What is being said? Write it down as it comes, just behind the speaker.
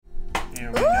Here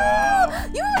we go.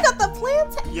 You even got the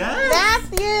plant. Yes.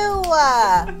 Matthew,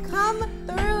 come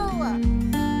through.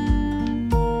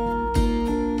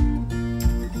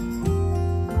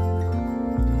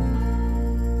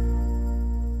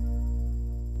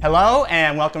 Hello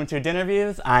and welcome to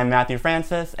Dinnerviews. I'm Matthew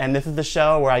Francis, and this is the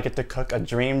show where I get to cook a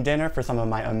dream dinner for some of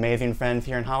my amazing friends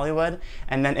here in Hollywood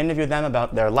and then interview them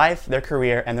about their life, their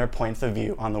career, and their points of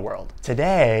view on the world.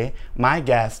 Today, my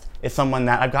guest is someone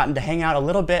that I've gotten to hang out a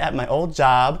little bit at my old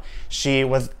job. She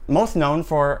was most known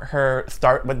for her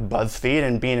start with BuzzFeed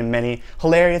and being in many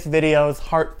hilarious videos,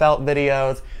 heartfelt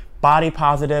videos, body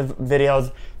positive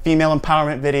videos, female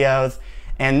empowerment videos.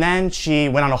 And then she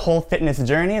went on a whole fitness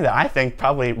journey that I think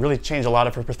probably really changed a lot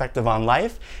of her perspective on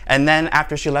life. And then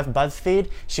after she left BuzzFeed,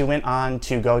 she went on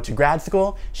to go to grad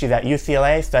school. She's at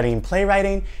UCLA studying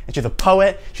playwriting, and she's a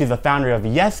poet. She's the founder of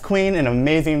Yes Queen, an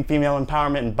amazing female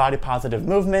empowerment and body positive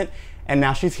movement. And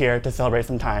now she's here to celebrate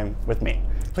some time with me.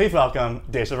 Please welcome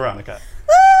Daisha Veronica.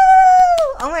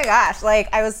 Oh my gosh,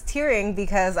 like I was tearing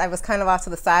because I was kind of off to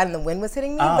the side and the wind was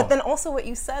hitting me, but then also what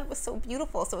you said was so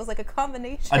beautiful, so it was like a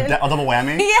combination. A double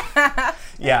whammy? Yeah.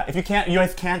 Yeah, if you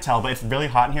guys can't tell, but it's really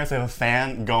hot in here, so we have a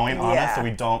fan going on us so we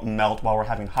don't melt while we're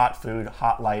having hot food,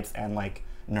 hot lights, and like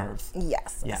nerves.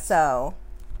 Yes. So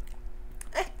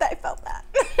I felt that.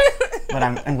 But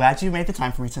I'm glad you made the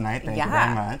time for me tonight. Thank you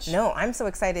very much. No, I'm so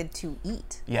excited to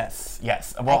eat. Yes.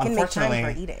 Well, I can unfortunately,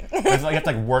 make time for eating. you have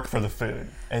to like work for the food.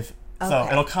 So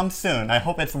it'll come soon. I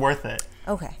hope it's worth it.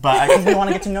 Okay. But because we want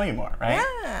to get to know you more, right?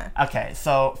 Yeah. Okay.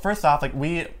 So first off, like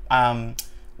we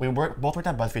both worked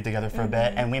at BuzzFeed together for a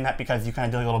bit, and we met because you kind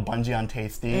of did a little bungee on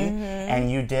Tasty,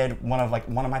 and you did one of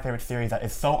my favorite series that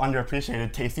is so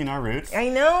underappreciated, Tasting Our Roots. I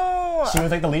know. She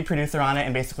was like the lead producer on it,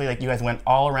 and basically like you guys went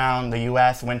all around the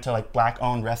U.S., went to like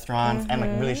Black-owned restaurants, and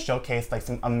like really showcased like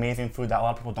some amazing food that a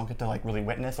lot of people don't get to like really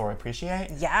witness or appreciate.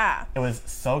 Yeah. It was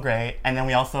so great, and then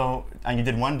we also you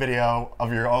did one video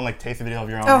of your own, like tasty video of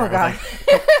your own. Oh god.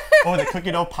 What was it?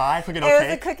 Cookie dough pie? Cookie dough cake? It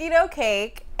was a cookie dough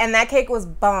cake, and that cake was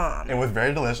bomb. It was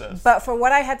very delicious. But for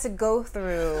what I had to go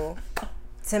through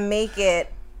to make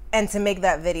it and to make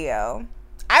that video,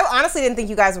 I honestly didn't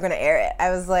think you guys were going to air it. I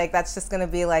was like, that's just going to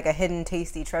be like a hidden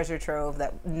tasty treasure trove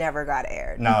that never got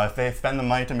aired. No, if they spend the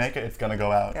money to make it, it's going to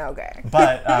go out. Okay.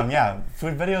 But yeah,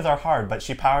 food videos are hard, but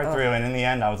she powered through, and in the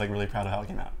end, I was like really proud of how it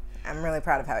came out. I'm really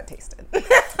proud of how it tasted.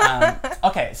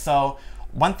 Okay, so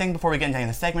one thing before we get into any of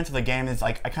the segments of the game is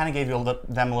like I kind of gave them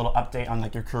a little update on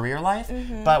like your career life,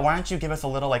 but why don't you give us a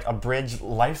little like abridged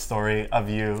life story of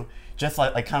you, just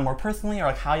like kind of more personally, or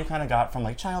like how you kind of got from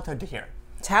like childhood to here.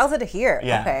 Childhood to here.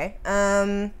 Yeah.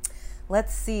 Okay.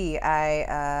 Let's see.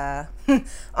 I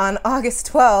on August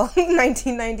 12,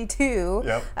 1992,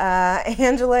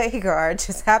 Angela Agar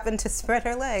just happened to spread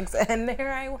her legs, and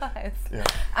there I was.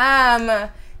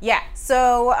 Yeah.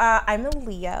 So I'm a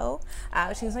Leo.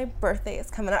 Which means my birthday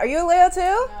is coming up. Are you a Leo too?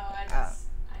 No, I know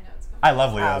it's coming. I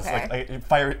love Leos. Okay.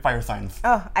 Like fire signs.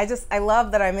 Oh, I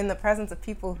love that I'm in the presence of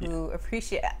people who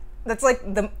appreciate. That's like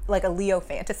a Leo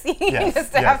fantasy. Yes,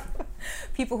 just to have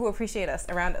people who appreciate us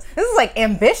around us. This is like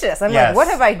ambitious. I'm like, what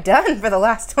have I done for the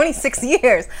last 26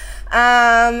 years?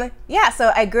 Yeah,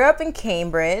 so I grew up in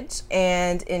Cambridge,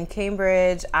 and in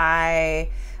Cambridge I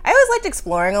always liked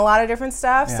exploring a lot of different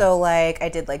stuff. Yeah. So like I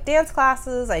did like dance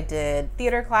classes, I did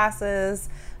theater classes.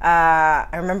 I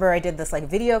remember I did this like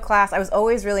video class. I was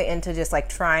always really into just like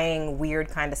trying weird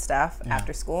kind of stuff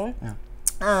after school.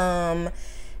 Yeah.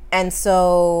 And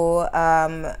so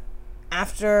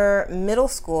after middle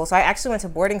school, so I actually went to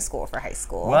boarding school for high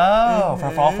school. Whoa,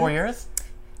 for all 4 years?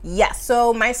 Yeah,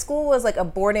 so my school was like a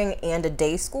boarding and a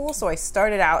day school. So I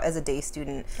started out as a day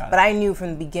student, but I knew from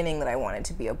the beginning that I wanted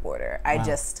to be a boarder.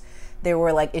 There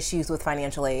were like issues with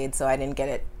financial aid, so I didn't get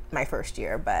it my first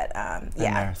year, but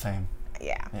There, same.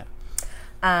 Yeah.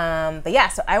 But yeah,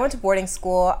 so I went to boarding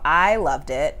school. I loved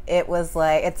it. It was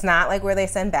like, it's not like where they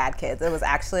send bad kids. It was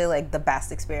actually like the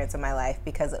best experience of my life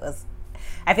because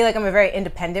I feel like I'm a very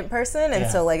independent person. And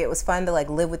so like, it was fun to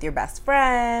like live with your best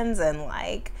friends and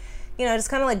like, you know, just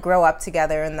kind of like grow up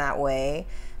together in that way.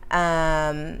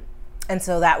 And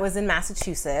so that was in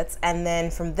Massachusetts. And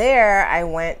then from there, I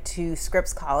went to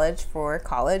Scripps College for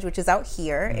college, which is out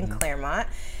here in Claremont.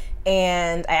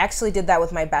 And I actually did that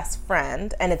with my best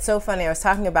friend. And it's so funny, I was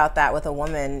talking about that with a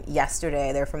woman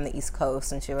yesterday. They're from the East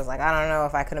Coast, and she was like, I don't know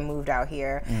if I could have moved out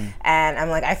here. And I'm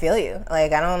like, I feel you.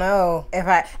 Like, I don't know if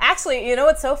I... Actually, you know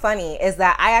what's so funny is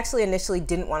that I actually initially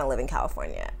didn't want to live in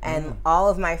California. And all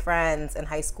of my friends in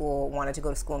high school wanted to go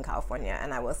to school in California.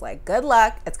 And I was like, good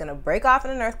luck. It's going to break off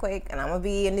in an earthquake, and I'm going to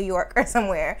be in New York or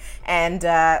somewhere. And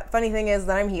funny thing is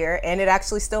that I'm here, and it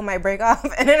actually still might break off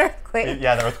in an earthquake.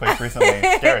 Yeah, the earthquake recently.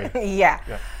 Scary. Yeah.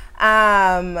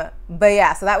 But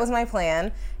yeah, so that was my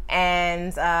plan.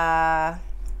 And,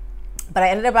 but I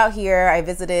ended up out here. I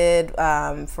visited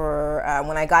for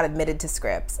when I got admitted to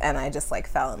Scripps, and I just like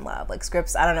fell in love. Like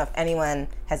Scripps, I don't know if anyone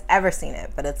has ever seen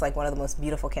it, but it's like one of the most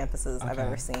beautiful campuses I've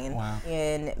ever seen. Wow.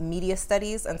 In media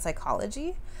studies and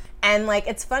psychology. And like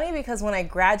it's funny because when I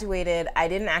graduated, I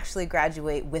didn't actually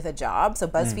graduate with a job. So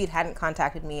BuzzFeed hadn't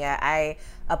contacted me yet. I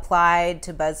applied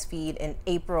to BuzzFeed in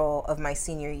April of my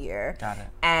senior year. Got it.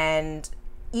 And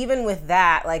even with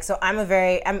that, like, so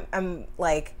I'm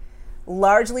like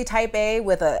largely type A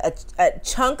with a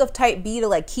chunk of type B to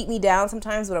like keep me down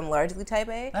sometimes, but I'm largely type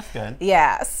A. That's good.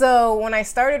 Yeah. So when I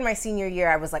started my senior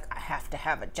year, I was like, I have to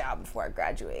have a job before I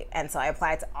graduate. And so I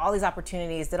applied to all these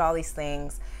opportunities, did all these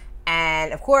things.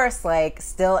 And of course, like,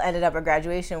 still ended up at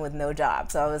graduation with no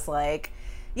job. So I was like,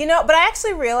 you know, but I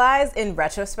actually realized in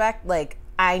retrospect, like,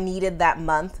 I needed that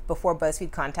month before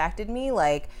BuzzFeed contacted me,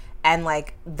 like, and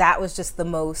like, that was just the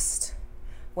most,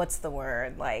 what's the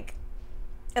word? Like,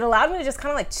 it allowed me to just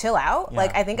kind of like chill out. Yeah,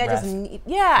 like, I think rest, I needed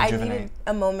rejuvenate.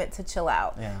 a moment to chill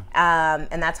out. Yeah.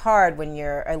 And that's hard when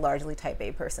you're a largely type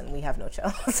A person. We have no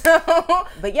chill. So,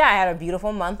 but yeah, I had a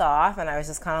beautiful month off, and I was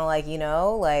just kind of like, you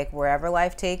know, like wherever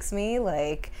life takes me,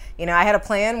 like, you know, I had a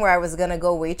plan where I was gonna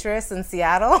go waitress in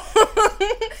Seattle.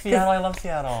 Seattle, I love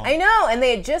Seattle. I know, and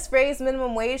they had just raised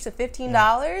minimum wage to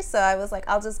 $15, so I was like,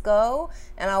 I'll just go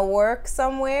and I'll work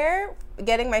somewhere,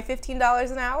 getting my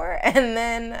 $15 an hour, and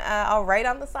then I'll write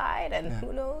on the side, and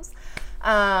who knows.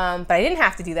 But I didn't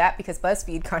have to do that because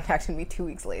BuzzFeed contacted me 2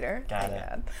 weeks later. Got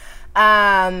it.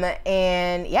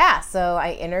 And yeah, so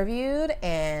I interviewed,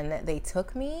 and they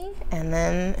took me, and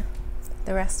then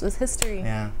the rest was history.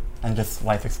 Yeah, and just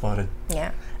life exploded.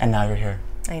 Yeah, And now you're here.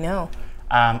 I know.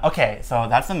 Okay, so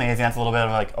that's amazing. That's a little bit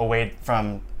of like away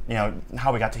from, you know,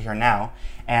 how we got to here now.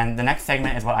 And the next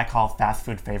segment is what I call fast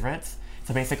food favorites.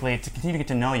 So basically, to continue to get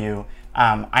to know you,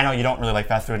 I know you don't really like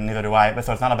fast food, and neither do I, but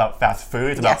so it's not about fast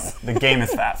food, it's about the game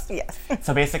is fast. Yes.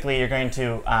 So basically, you're going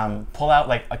to pull out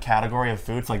like a category of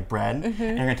foods, like bread, and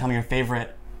you're going to tell me your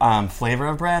favorite flavor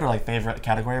of bread or like favorite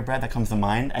category of bread that comes to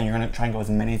mind, and you're going to try and go as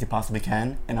many as you possibly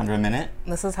can in under a minute.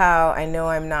 This is how I know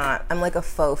I'm like a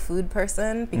faux food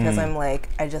person, because I'm like,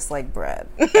 I just like bread.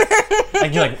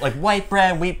 Like you like white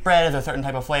bread, wheat bread, is there a certain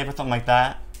type of flavor, something like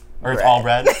that? Or it's all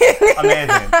bread?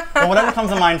 Amazing. Well, whatever comes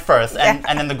to mind first. And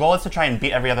then the goal is to try and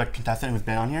beat every other contestant who's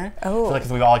been on here. Oh. So, like,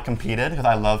 because we've all competed, because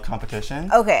I love competition.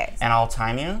 Okay. And I'll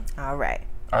time you. All right.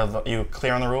 Are you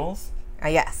clear on the rules?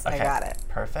 Yes, Okay. I got it.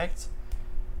 Perfect.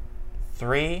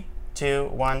 3, 2,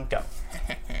 1, go.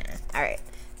 All right.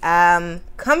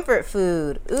 Comfort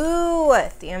food. Ooh,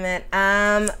 damn it.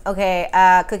 Okay,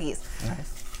 cookies.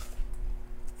 Nice.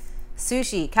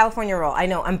 Sushi, California roll. I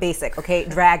know, I'm basic, okay?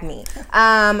 Drag me.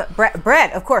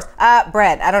 Bread, of course.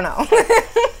 Bread, I don't know.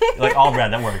 Like all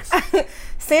bread, that works.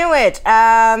 Sandwich,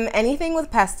 anything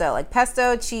with pesto, like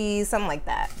pesto, cheese, something like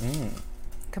that.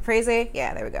 Caprese,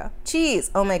 yeah, there we go. Cheese,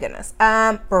 oh my goodness.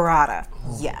 Burrata,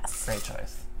 yes. Great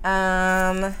choice.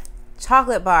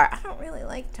 Chocolate bar, I don't really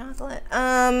like chocolate.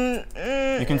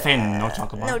 You can say no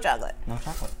chocolate bar. No chocolate. No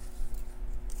chocolate.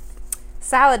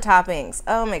 Salad toppings,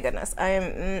 oh my goodness.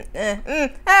 I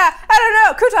don't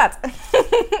know, croutons.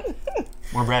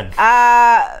 More bread.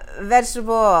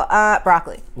 Vegetable,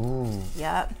 broccoli. Ooh.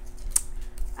 Yep.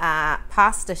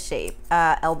 Pasta shape,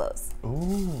 elbows.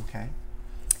 Ooh, okay.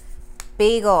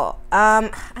 Bagel. I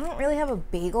don't really have a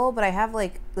bagel, but I have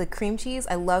like cream cheese.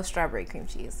 I love strawberry cream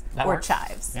cheese. That or works.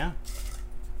 chives. Yeah.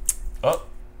 Oh.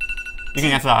 You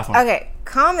can answer the last one. Okay,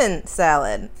 common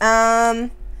salad.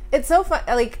 It's so fun.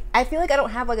 Like, I feel like I don't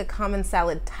have like a common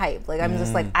salad type. Like, I'm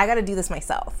just like, I gotta do this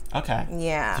myself. Okay.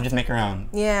 Yeah. So just make your own.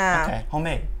 Yeah. Okay.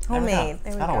 Homemade. Homemade.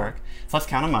 There we That'll go. work. So let's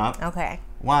count them up. Okay.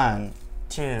 1,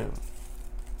 2,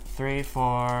 3,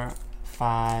 4,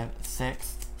 5,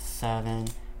 6, 7,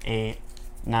 8,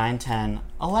 9, 10,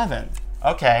 11.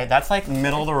 Okay, that's like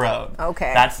middle of the road.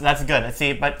 Okay. That's good.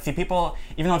 See, people,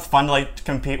 even though it's fun to like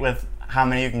compete with how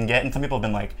many you can get, and some people have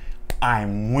been like,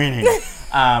 I'm winning.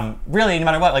 Really, no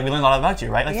matter what, like we learned a lot about you,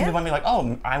 right? Like some people might be like,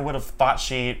 oh, I would have thought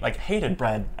she like hated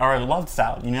bread or loved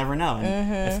salad. You never know.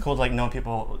 And it's cool to like know what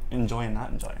people enjoy and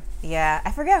not enjoy. Yeah,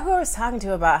 I forget who I was talking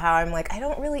to about how I'm like, I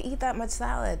don't really eat that much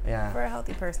salad for a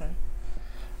healthy person.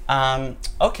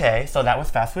 Okay, so that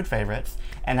was fast food favorites.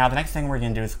 And now the next thing we're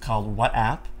gonna do is called What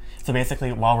App? So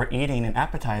basically, while we're eating an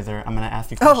appetizer, I'm gonna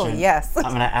ask you questions. Oh, yes.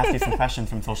 I'm gonna ask you some questions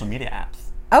from social media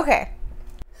apps. Okay.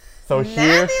 So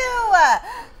here, Matthew,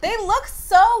 they look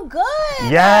so good.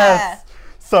 yes.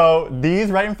 So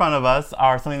these right in front of us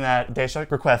are something that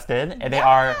Daisha requested. They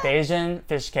are Bajan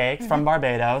fish cakes from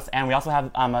Barbados, and we also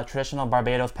have a traditional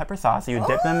Barbados pepper sauce. So you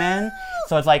dip them in.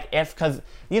 So it's like because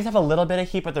these have a little bit of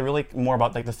heat, but they're really more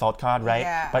about like the salt cod, right?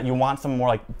 Yeah. But you want some more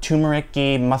like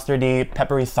turmeric-y, mustardy,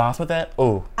 peppery sauce with it.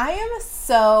 Ooh. I am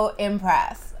so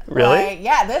impressed. Really? Like,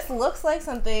 yeah, this looks like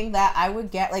something that I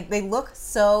would get. Like, they look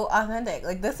so authentic.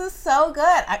 Like, this is so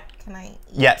good. Can I eat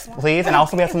Yes, one? please. And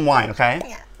also we have some wine, okay?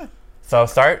 Yeah. So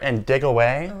start and dig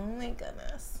away. Oh my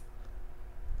goodness.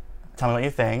 Tell me what you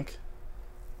think.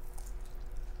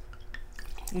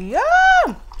 Yeah.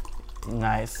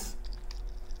 Nice.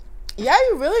 Yeah,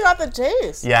 you really got the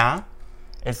taste. Yeah?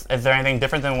 Is there anything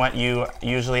different than what you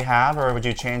usually have, or would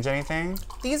you change anything?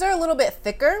 These are a little bit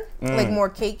thicker, like more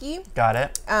cakey. Got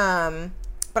it.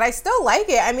 But I still like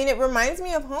it. I mean, it reminds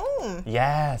me of home.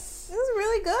 Yes. This is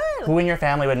really good. Who in your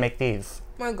family would make these?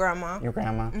 My grandma. Your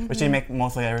grandma. Would she make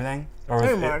mostly everything? Or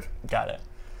Pretty was much. Got it.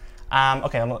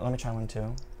 Okay, let me try one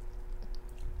too.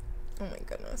 Oh my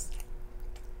goodness.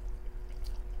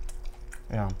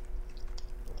 Yeah.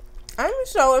 I'm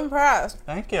so impressed.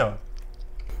 Thank you.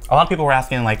 A lot of people were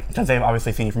asking, like, because they've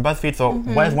obviously seen you from BuzzFeed, so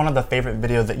what is one of the favorite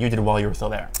videos that you did while you were still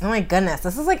there? Oh my goodness.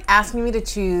 This is like asking me to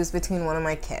choose between one of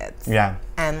my kids. Yeah.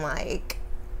 And like,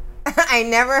 I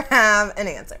never have an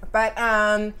answer. But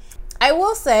I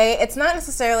will say it's not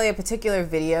necessarily a particular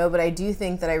video, but I do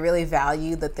think that I really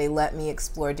value that they let me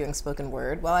explore doing spoken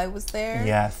word while I was there.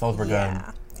 Yes, those were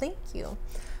Yeah. good. Thank you.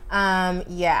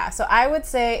 Yeah, so I would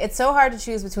say it's so hard to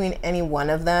choose between any one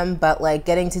of them, but like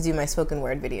getting to do my spoken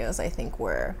word videos, I think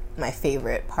were my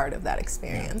favorite part of that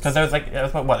experience. Because there was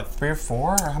what, 3 or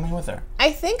 4? Or how many was there?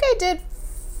 I think I did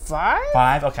 5?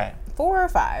 5? Okay. 4 or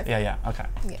 5. Yeah, okay.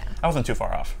 Yeah. I wasn't too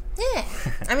far off. Yeah.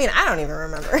 I mean, I don't even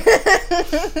remember.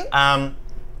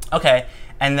 Okay,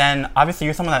 and then obviously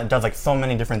you're someone that does like so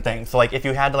many different things. So like if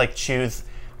you had to like choose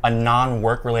a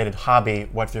non-work related hobby,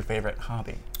 what's your favorite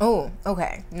hobby? Oh,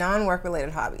 okay. Non-work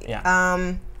related hobby.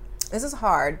 Yeah. This is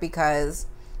hard because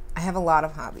I have a lot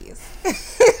of hobbies.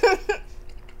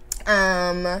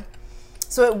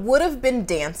 So it would have been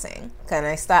dancing. And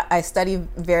I study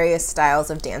various styles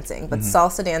of dancing, but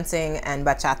salsa dancing and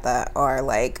bachata are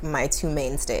like my 2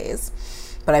 mainstays.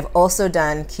 But I've also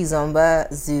done kizomba,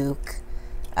 zouk,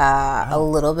 a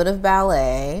little bit of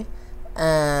ballet,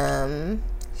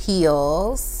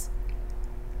 heels,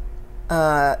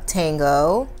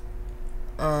 tango.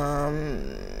 I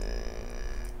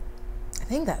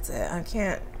think that's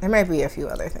it. There might be a few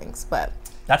other things, but.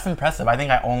 That's impressive. I think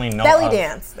I only know Belly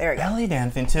dance. There we go. Belly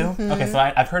dancing too? Okay, so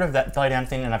I've heard of that belly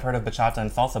dancing and I've heard of bachata and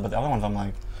salsa, but the other ones I'm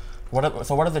like, what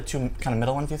are the 2 kind of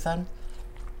middle ones you said?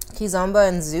 Kizomba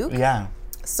and zouk. Yeah.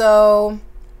 So,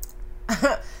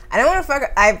 I don't want to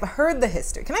fuck. I've heard the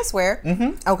history. Can I swear?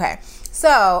 Mm-hmm. Okay.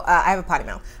 So, I have a potty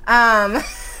mouth.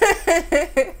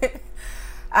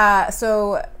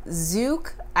 So,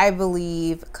 zouk, I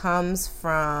believe, comes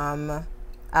from.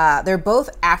 They're both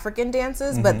African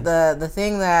dances, but the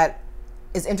thing that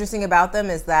is interesting about them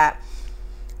is that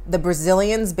the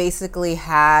Brazilians basically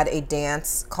had a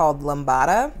dance called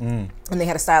lambada, and they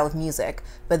had a style of music.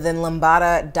 But then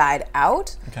lambada died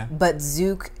out, but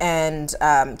zouk and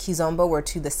kizomba were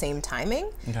to the same timing.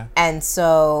 Okay. And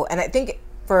I think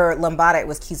for lambada, it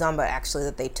was kizomba actually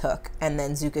that they took, and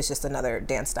then zouk is just another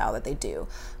dance style that they do.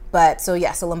 But so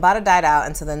lambada died out,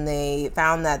 and so then they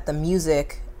found that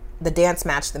the dance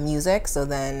matched the music, so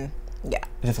then, yeah.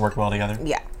 It just worked well together?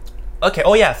 Yeah. Okay,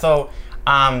 so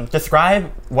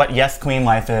describe what Yes Queen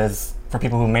Life is for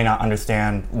people who may not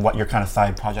understand what your kind of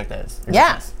side project is.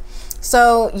 Yeah.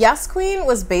 So Yes Queen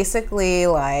was basically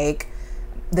like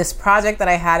this project that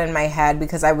I had in my head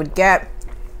because I would get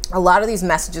a lot of these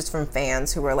messages from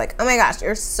fans who were like, oh my gosh,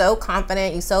 you're so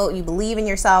confident, you believe in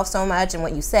yourself so much and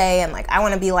what you say, and like, I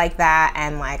want to be like that,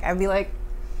 and like, I'd be like,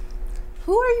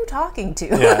 who are you talking to?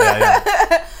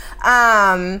 Yeah.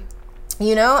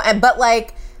 But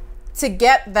like to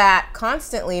get that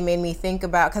constantly made me think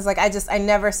about, because like I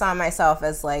never saw myself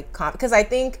as like, because I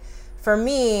think for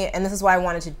me, and this is why I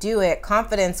wanted to do it,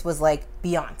 confidence was like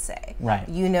Beyonce. Right.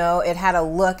 It had a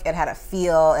look, it had a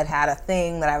feel, it had a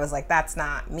thing that I was like, that's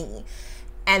not me.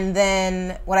 And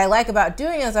then what I like about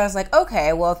doing it is I was like,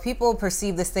 okay, well, if people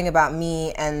perceive this thing about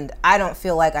me and I don't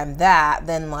feel like I'm that,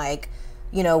 then like,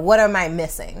 what am I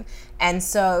missing? And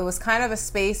so it was kind of a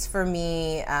space for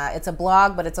me. It's a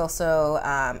blog, but it's also,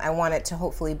 I want it to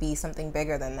hopefully be something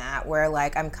bigger than that, where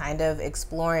like I'm kind of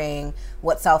exploring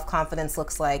what self-confidence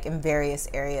looks like in various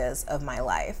areas of my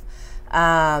life.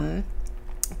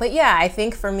 But yeah, I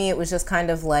think for me it was just kind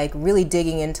of like really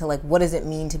digging into like what does it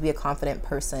mean to be a confident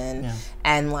person,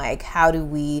 and like how do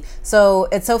we. So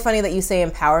it's so funny that you say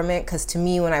empowerment, because to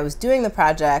me when I was doing the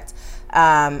project,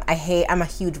 I'm a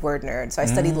huge word nerd, so I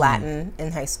studied Latin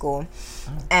in high school,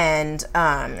 and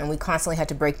we constantly had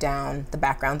to break down the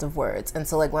backgrounds of words. And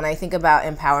so like when I think about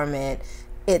empowerment,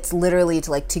 it's literally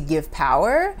to give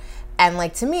power. And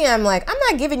like to me, I'm like, I'm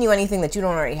not giving you anything that you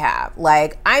don't already have.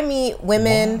 Like I meet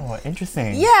women. Wow,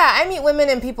 interesting. Yeah, I meet women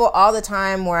and people all the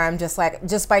time where I'm just like,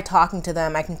 just by talking to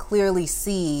them, I can clearly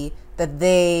see that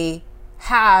they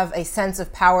have a sense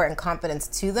of power and confidence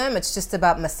to them. It's just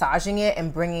about massaging it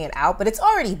and bringing it out, but it's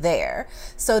already there.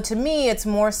 So to me, it's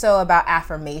more so about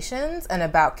affirmations and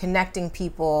about connecting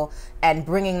people and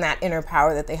bringing that inner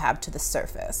power that they have to the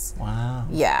surface. Wow.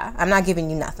 Yeah, I'm not giving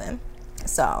you nothing.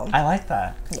 So I like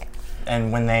that. Yeah.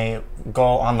 And when they go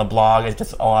on the blog, it's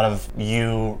just a lot of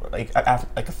you like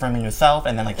affirming yourself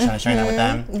and then like kind of sharing that with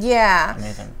them. Yeah.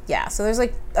 Amazing. Yeah. So there's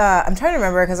like I'm trying to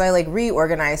remember because I like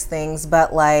reorganize things,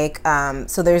 but like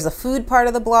so there's a food part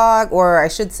of the blog, or I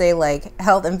should say like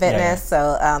health and fitness.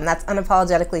 So that's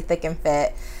Unapologetically Thick and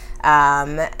Fit.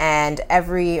 And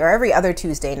every other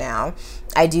Tuesday now,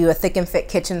 I do a Thick and Fit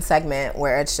kitchen segment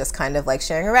where it's just kind of like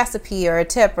sharing a recipe or a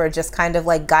tip or just kind of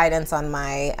like guidance on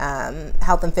my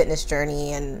health and fitness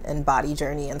journey and body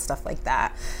journey and stuff like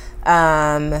that.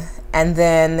 And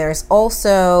then there's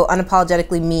also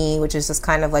Unapologetically Me, which is just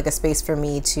kind of like a space for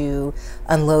me to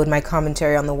unload my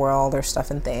commentary on the world or stuff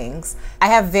and things. I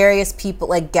have various people,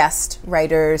 like guest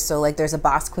writers. So like there's a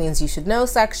Boss Queens You Should Know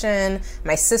section.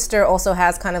 My sister also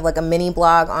has kind of like a mini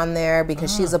blog on there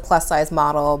because she's a plus size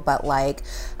model, but like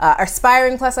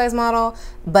aspiring plus size model,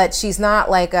 but she's not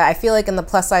like I feel like in the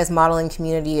plus size modeling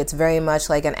community, it's very much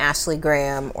like an Ashley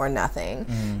Graham or nothing.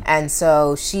 And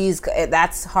so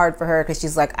that's hard for her because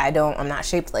she's like, I'm not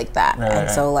shaped like that. Right.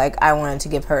 So like I wanted to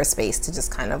give her a space to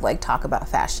just kind of like talk about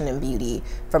fashion and beauty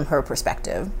from her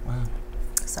perspective. Wow.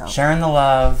 So sharing the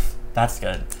love, that's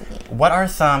good. Yeah. What are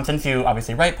since you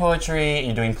obviously write poetry,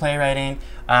 you're doing playwriting,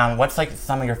 what's like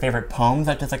some of your favorite poems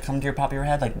that just like come to your top of your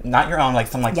head? Like not your own, like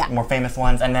some like more famous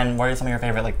ones, and then what are some of your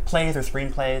favorite like plays or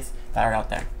screenplays that are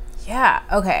out there? Yeah,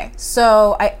 okay.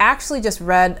 So I actually just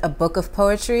read a book of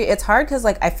poetry. It's hard because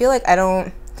like I feel like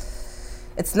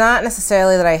it's not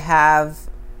necessarily that I have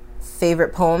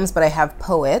favorite poems, but I have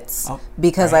poets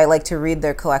because I like to read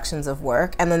their collections of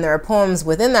work. And then there are poems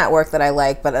within that work that I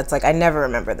like, but it's like I never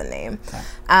remember the name.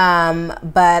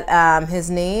 But his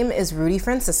name is Rudy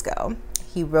Francisco.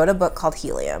 He wrote a book called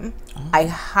Helium. I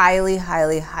highly,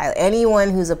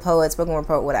 anyone who's a poet, spoken word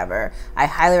poet, whatever, I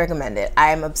highly recommend it.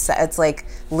 I'm obsessed. It's like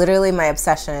literally my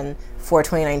obsession for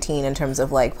 2019 in terms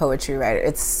of like poetry writer.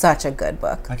 It's such a good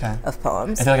book of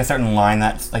poems. Is there like a certain line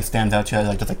that like stands out to you that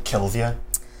like just like kills you?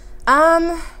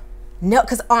 No,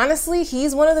 because honestly,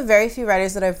 he's one of the very few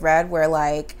writers that I've read where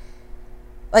like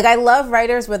I love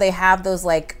writers where they have those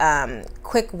like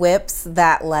quick whips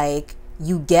that like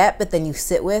you get, but then you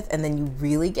sit with, and then you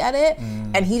really get it.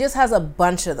 And he just has a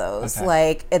bunch of those.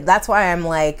 Like that's why I'm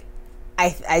like,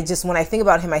 I just when I think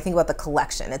about him, I think about the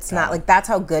collection. It's not like that's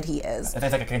how good he is. It's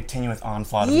like a continuous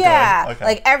onslaught of good.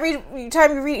 Like every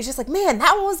time you read it, it's just like, man,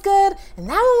 that one was good, and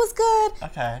that one was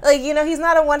good. Like he's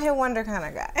not a one-hit wonder kind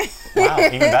of guy. Wow,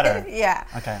 even better.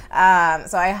 Yeah.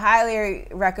 So I highly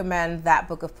recommend that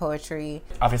book of poetry.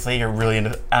 Obviously, you're really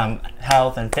into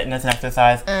health and fitness and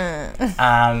exercise.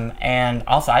 And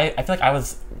also, I feel like I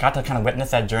got to kind of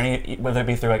witness that journey, whether it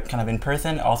be through like kind of in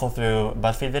person, also through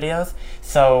BuzzFeed videos.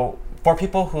 So for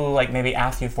people who like maybe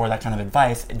ask you for that kind of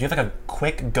advice, do you have like a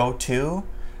quick go-to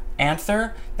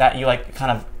answer that you like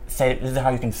kind of say this is how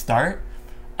you can start,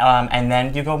 and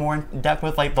then you go more in depth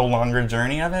with like the longer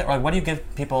journey of it, or like, what do you give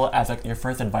people as like your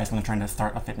first advice when they're trying to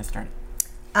start a fitness journey?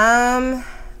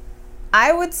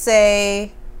 I would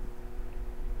say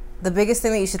the biggest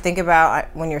thing that you should think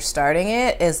about when you're starting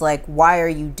it is like, why are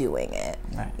you doing it?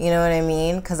 Right. You know what I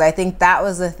mean? Because I think that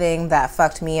was the thing that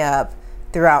fucked me up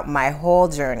throughout my whole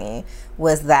journey,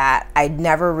 was that I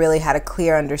never really had a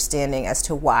clear understanding as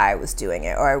to why I was doing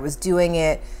it, or I was doing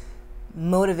it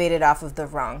motivated off of the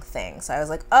wrong thing. So I was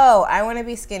like, oh, I want to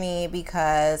be skinny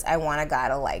because I want a guy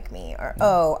to like me, or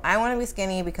oh, I want to be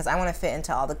skinny because I want to fit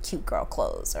into all the cute girl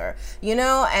clothes, or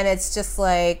and it's just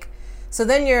like, so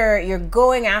then you're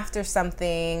going after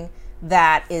something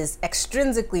that is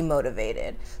extrinsically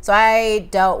motivated. So I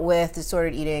dealt with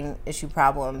disordered eating issue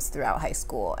problems throughout high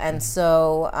school. And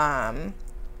so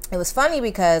it was funny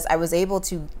because I was able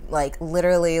to like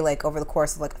literally like over the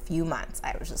course of like a few months,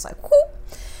 I was just like, whoop.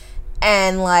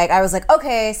 And like I was like,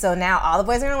 okay, so now all the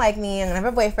boys are gonna like me. I'm gonna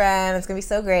have a boyfriend. It's gonna be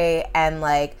so great. And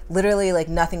like literally, like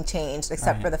nothing changed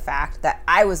except for the fact that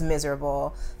I was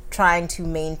miserable trying to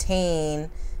maintain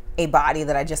a body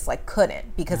that I just like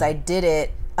couldn't, because I did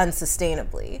it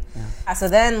unsustainably. So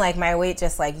then like my weight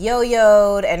just like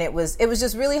yo-yoed, and it was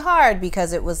just really hard,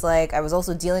 because it was like I was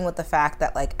also dealing with the fact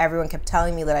that like everyone kept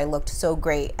telling me that I looked so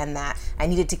great and that I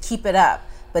needed to keep it up,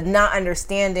 but not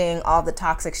understanding all the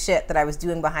toxic shit that I was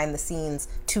doing behind the scenes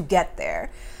to get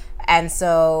there. And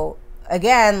so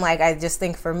again, like I just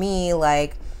think for me,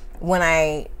 like when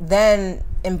I then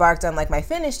embarked on like my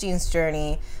Fitness Jeans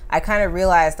journey, I kind of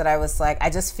realized that I was like, I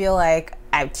just feel like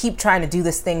I keep trying to do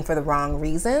this thing for the wrong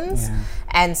reasons.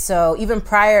 And so even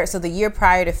the year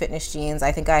prior to Fitness Jeans,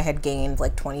 I think I had gained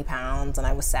like 20 pounds and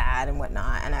I was sad and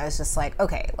whatnot. And I was just like,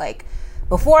 okay, like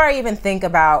before I even think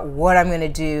about what I'm going to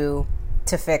do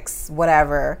to fix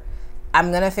whatever, I'm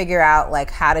going to figure out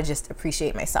like how to just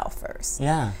appreciate myself first.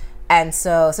 And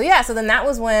so then that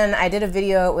was when I did a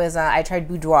video. It was, I tried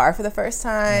boudoir for the first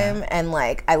time. And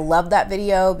like, I loved that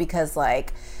video because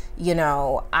like, you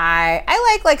know, I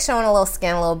like showing a little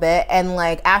skin a little bit. And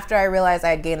like, after I realized I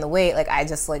had gained the weight, like I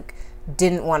just like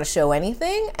didn't want to show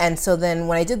anything. And so then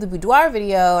when I did the boudoir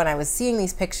video and I was seeing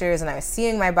these pictures and I was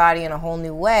seeing my body in a whole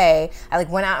new way, I like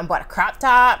went out and bought a crop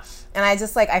top, and I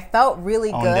just like, I felt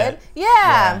really good.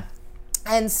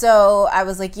 And so I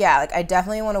was like, yeah, like I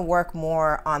definitely want to work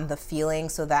more on the feeling,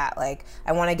 so that like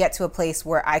I want to get to a place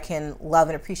where I can love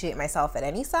and appreciate myself at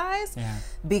any size.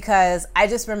 Because I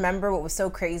just remember what was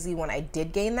so crazy when I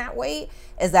did gain that weight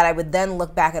is that I would then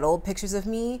look back at old pictures of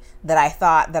me that I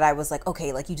thought that I was like,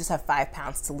 okay, like you just have 5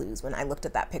 pounds to lose, when I looked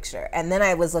at that picture. And then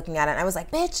I was looking at it and I was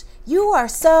like, bitch, you are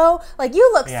so, like you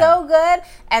look so good.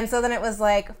 And so then it was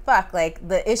like, fuck, like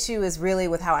the issue is really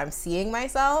with how I'm seeing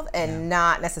myself and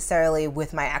not necessarily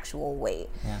with my actual weight.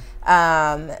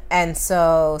 And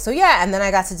so yeah, and then I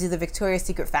got to do the Victoria's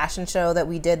Secret fashion show that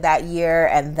we did that year,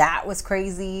 and that was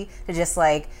crazy to just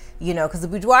like, you know, because the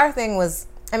boudoir thing was,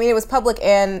 I mean, it was public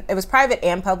and it was private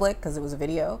and public because it was a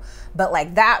video, but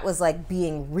like that was like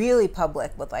being really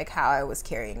public with like how I was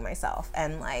carrying myself.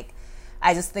 And like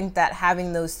I just think that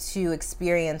having those two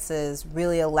experiences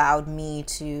really allowed me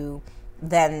to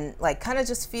then like kind of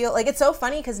just feel like, it's so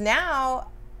funny because now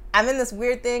I'm in this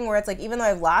weird thing where it's like, even though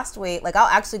I've lost weight, like I'll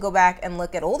actually go back and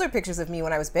look at older pictures of me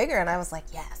when I was bigger, and I was like,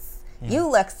 yes, you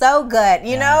look so good,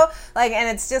 you know? Like, and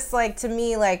it's just like, to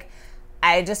me, like,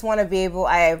 I just want to be able,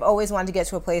 I've always wanted to get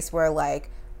to a place where like,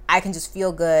 I can just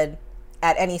feel good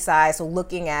at any size. So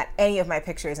looking at any of my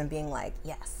pictures and being like,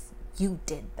 yes, you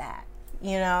did that,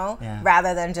 you know?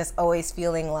 Rather than just always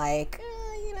feeling like,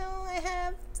 you know,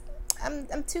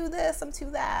 I'm too this, I'm too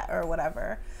that, or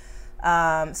whatever.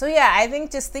 So yeah, I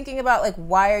think just thinking about like,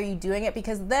 why are you doing it?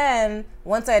 Because then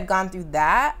once I had gone through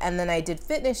that and then I did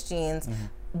Fitness Jeans,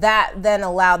 that then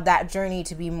allowed that journey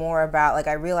to be more about like,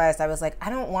 I realized I was like, I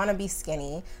don't want to be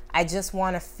skinny. I just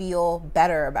want to feel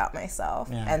better about myself.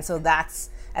 And so that's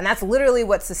literally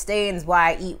what sustains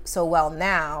why I eat so well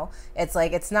now. It's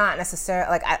like, it's not necessarily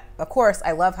like, of course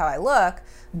I love how I look,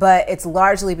 but it's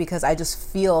largely because I just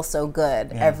feel so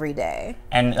good every day.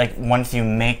 And like once you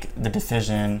make the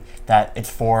decision that it's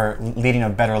for leading a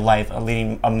better life,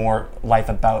 leading a more life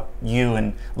about you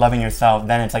and loving yourself,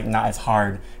 then it's like not as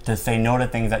hard to say no to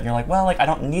things that you're like, well, like I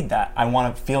don't need that. I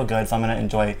want to feel good, so I'm going to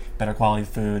enjoy better quality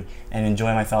food and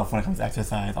enjoy myself when it comes to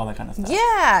exercise, all that kind of stuff.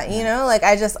 You know, like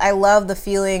I love the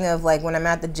feeling of like when I'm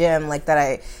at the gym, like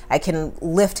that I can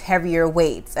lift heavier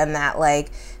weights, and that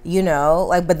like, you know,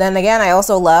 like, but then again, I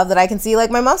also love that I can see like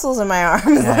my muscles in my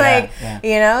arms,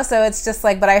 you know, so it's just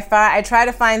like, but I try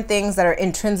to find things that are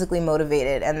intrinsically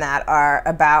motivated and that are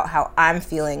about how I'm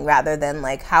feeling, rather than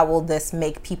like, how will this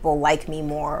make people like me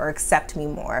more or accept me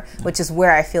more, which is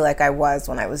where I feel like I was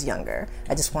when I was younger.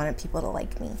 I just wanted people to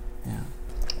like me.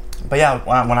 But yeah,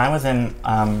 when I was in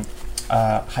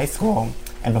high school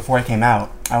and before I came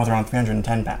out, I was around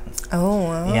 310 pounds. Oh,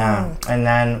 wow. Yeah, and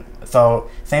then, so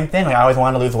same thing, like I always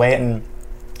wanted to lose weight, and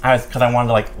because I wanted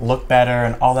to like look better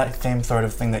and all that same sort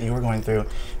of thing that you were going through.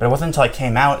 But it wasn't until I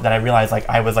came out that I realized like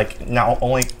I was like not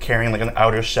only carrying like an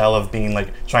outer shell of being like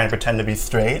trying to pretend to be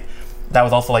straight, that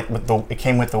was also like it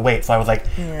came with the weight. So I was like,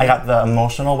 I got the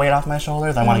emotional weight off my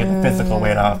shoulders, I want to get the physical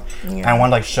weight off. And I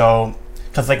wanted to like show,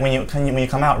 because like when you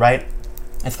come out, right,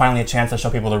 it's finally a chance to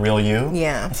show people the real you.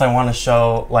 So I want to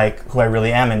show like who I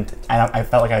really am, and I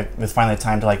felt like it was finally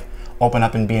time to like open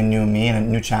up and be a new me and a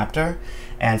new chapter.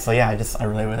 And so yeah, I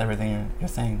relate with everything you're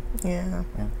saying.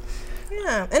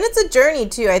 Yeah, and it's a journey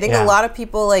too. I think a lot of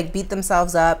people like beat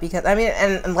themselves up because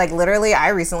and like literally I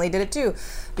recently did it too,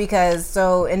 because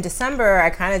so in December I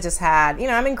kind of just had,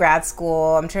 I'm in grad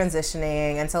school, I'm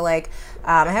transitioning, and so like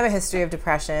I have a history of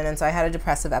depression, and so I had a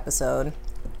depressive episode,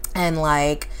 and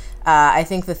like I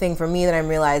think the thing for me that I'm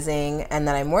realizing and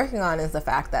that I'm working on is the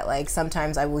fact that like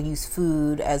sometimes I will use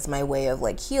food as my way of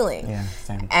like healing. Yeah,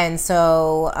 same. And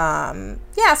so,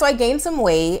 so I gained some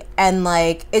weight, and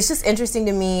like it's just interesting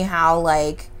to me how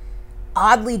like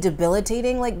oddly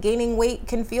debilitating like gaining weight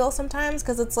can feel sometimes,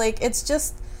 because it's like it's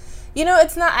just,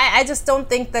 it's not. I just don't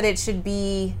think that it should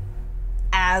be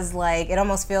as like, it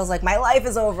almost feels like my life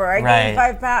is over. I gained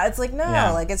 5 pounds. It's like no,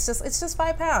 like it's just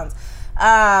 5 pounds.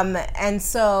 And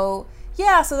so,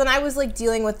 so then I was like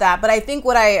dealing with that. But I think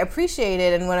what I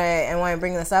appreciated and why I'm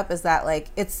bringing this up is that like,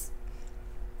 it's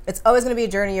always going to be a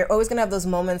journey. You're always going to have those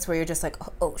moments where you're just like,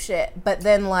 oh shit. But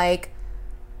then like,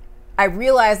 I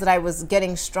realized that I was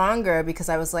getting stronger because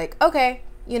I was like, okay,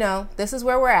 this is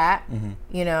where we're at.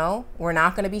 Mm-hmm. We're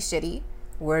not going to be shitty.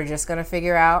 We're just going to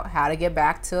figure out how to get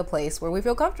back to a place where we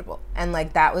feel comfortable. And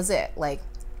like, that was it. Like,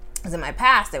 because in my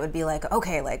past, it would be like,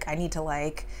 okay, like I need to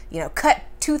like, cut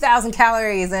 2,000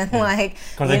 calories and like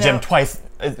go to the gym twice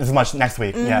as much next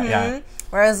week. Mm-hmm. Yeah.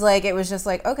 Whereas like it was just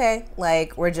like, okay,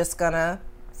 like we're just gonna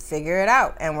figure it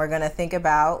out, and we're gonna think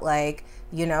about like,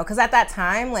 because at that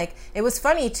time, like it was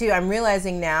funny too. I'm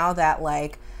realizing now that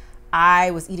like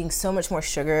I was eating so much more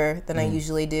sugar than I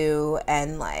usually do,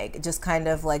 and like just kind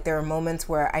of like there were moments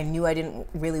where I knew I didn't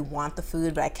really want the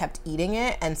food, but I kept eating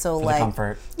it, and so for like the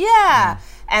comfort. Yeah.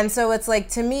 And so it's like,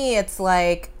 to me it's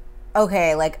like,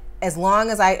 okay, like as long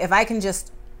as if I can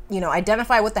just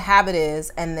identify what the habit is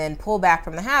and then pull back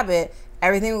from the habit,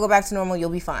 everything will go back to normal. You'll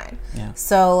be fine. Yeah.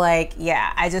 So like,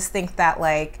 I just think that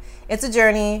like it's a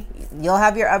journey. You'll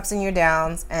have your ups and your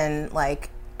downs, and like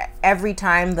every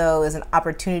time though is an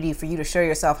opportunity for you to show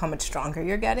yourself how much stronger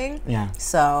you're getting. Yeah.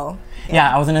 So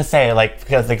I was gonna say like,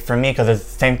 because like for me, because it's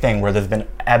the same thing where there's been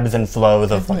ebbs and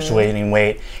flows of fluctuating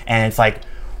weight, and it's like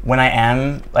when I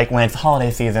am like, when it's holiday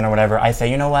season or whatever, I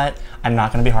say, you know what, I'm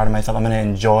not gonna be hard on myself. I'm gonna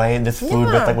enjoy this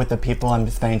food with the people I'm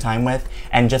spending time with,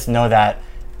 and just know that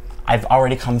I've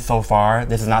already come so far.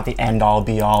 This is not the end all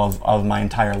be all of my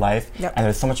entire life, and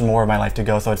there's so much more of my life to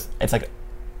go. So it's like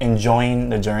enjoying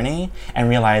the journey and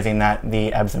realizing that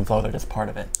the ebbs and flows are just part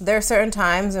of it. There are certain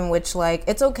times in which like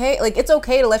it's okay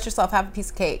to let yourself have a piece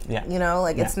of cake.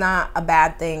 It's not a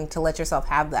bad thing to let yourself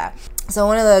have that. So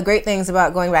one of the great things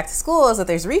about going back to school is that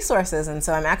there's resources, and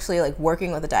so I'm actually like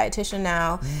working with a dietitian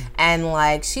now, and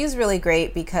like she's really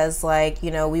great because like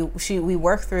we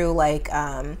work through like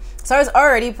so I was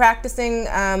already practicing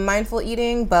mindful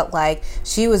eating, but like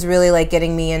she was really like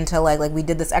getting me into like we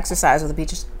did this exercise with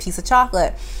a piece of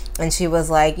chocolate. And she was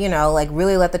like, like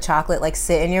really let the chocolate like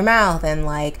sit in your mouth and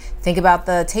like think about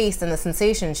the taste and the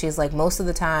sensation. She's like, most of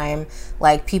the time,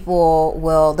 like people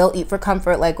they'll eat for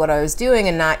comfort, like what I was doing,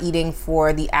 and not eating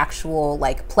for the actual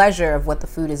like pleasure of what the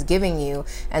food is giving you.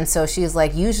 And so she's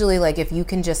like, usually like if you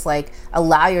can just like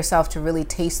allow yourself to really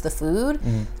taste the food,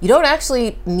 you don't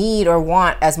actually need or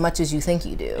want as much as you think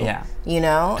you do. Yeah.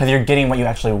 Because you're getting what you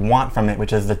actually want from it,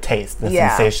 which is the taste, the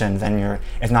sensations, and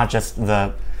it's not just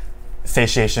the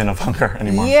satiation of hunger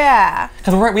anymore. Yeah.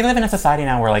 Because we live in a society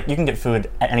now where like you can get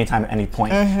food at any time, at any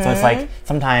point. So it's like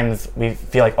sometimes we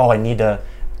feel like, oh, I need to,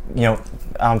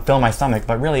 fill my stomach,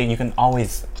 but really you can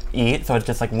always eat. So it's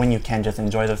just like when you can just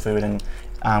enjoy the food and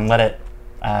let it,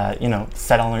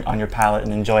 settle on your palate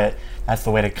and enjoy it. That's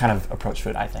the way to kind of approach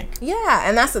food, I think. Yeah,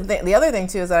 and that's the thing. The other thing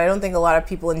too is that I don't think a lot of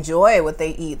people enjoy what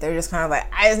they eat. They're just kind of like,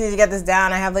 I just need to get this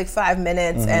down. I have like 5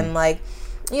 minutes, and like,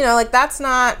 like that's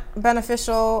not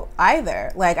beneficial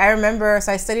either. Like I remember,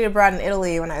 so I studied abroad in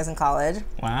Italy when I was in college.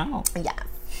 Wow. Yeah.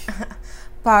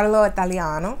 Parlo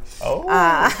Italiano. Oh.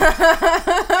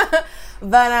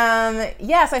 But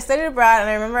so I studied abroad, and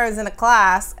I remember I was in a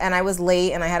class and I was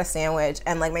late and I had a sandwich,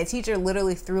 and like my teacher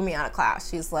literally threw me out of class.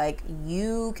 She's like,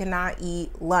 you cannot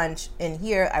eat lunch in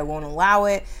here. I won't allow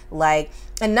it. Like,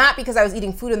 and not because I was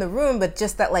eating food in the room, but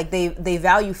just that like they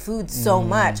value food so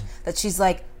much that she's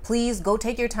like, please go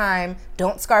take your time.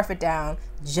 Don't scarf it down.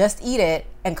 Just eat it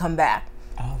and come back.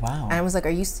 Oh, wow. And I was like,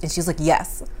 and she's like,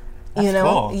 yes. That's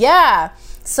cool. Yeah.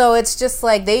 So it's just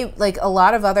like a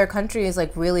lot of other countries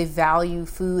like really value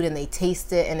food, and they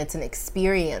taste it, and it's an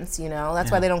experience,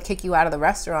 That's why they don't kick you out of the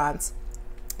restaurants.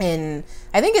 And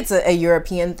I think it's a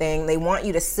European thing. They want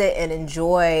you to sit and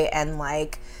enjoy and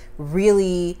like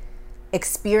really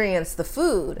experience the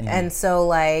food. And so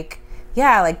like,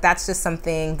 yeah, like that's just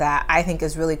something that I think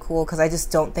is really cool, because I just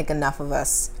don't think enough of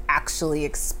us actually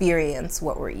experience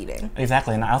what we're eating.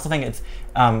 Exactly, and I also think it's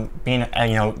being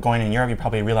going in Europe, you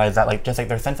probably realize that like just like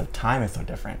their sense of time is so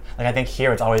different. Like I think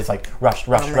here it's always like rush,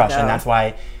 rush, rush, and that's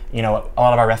why a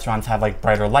lot of our restaurants have like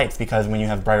brighter lights, because when you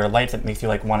have brighter lights, it makes you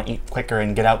like want to eat quicker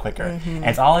and get out quicker, and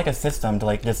it's all like a system to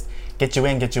like just get you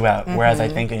in, get you out. Whereas I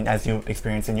think as you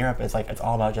experience in Europe, it's like it's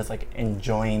all about just like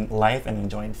enjoying life and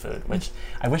enjoying food, which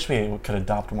I wish we could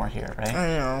adopt more here, right? I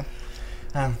know.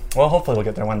 Well, hopefully we'll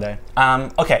get there one day.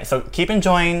 Okay, so keep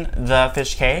enjoying the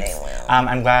fish cakes.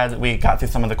 I'm glad we got through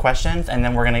some of the questions, and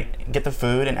then we're gonna get the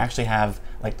food and actually have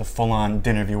like the full-on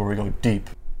dinner view where we go deep.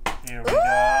 Here we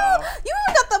go. You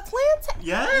even got the plantain.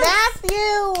 Yes.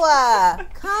 Matthew,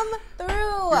 come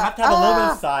through. You have to have a little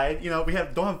bit of side. We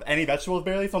don't have any vegetables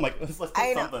barely, so I'm like, let's cook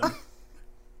something.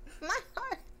 My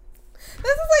heart.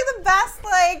 This is like the best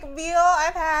like meal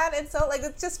I've had. It's so like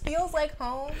it just feels like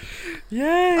home.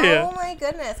 Yay! Oh my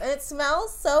goodness, and it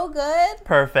smells so good.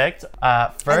 Perfect.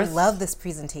 First, I love this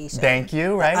presentation. Thank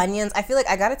you. Right? Onions. I feel like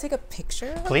I gotta take a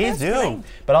picture. Please do.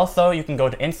 But also, you can go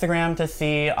to Instagram to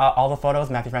see all the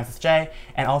photos, Matthew Francis J,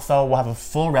 and also we'll have a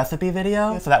full recipe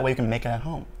video, so that way you can make it at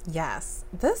home. Yes.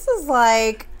 This is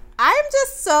like I'm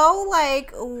just so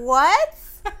like what?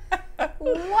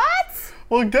 What?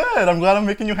 Well, good. I'm glad I'm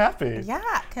making you happy.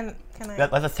 Yeah. Can I?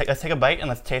 Let's take a bite and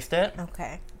let's taste it.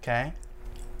 Okay. Okay.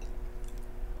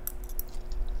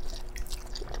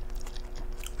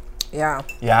 Yeah.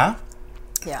 Yeah?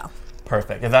 Yeah.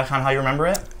 Perfect. Is that kind of how you remember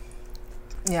it?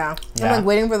 Yeah. Yeah. I'm like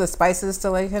waiting for the spices to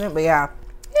like hit it, but yeah.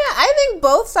 Yeah, I think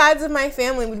both sides of my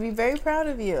family would be very proud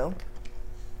of you.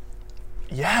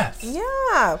 Yes.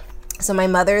 Yeah. So my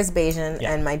mother is Bayesian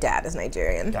and my dad is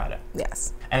Nigerian. Got it.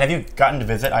 Yes. And have you gotten to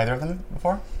visit either of them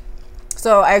before?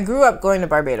 So I grew up going to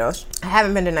Barbados. I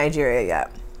haven't been to Nigeria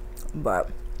yet,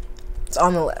 but it's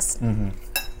on the list.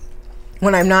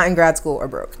 When I'm not in grad school or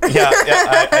broke. Yeah,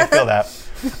 I feel that.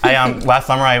 Last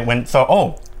summer I went,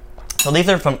 so these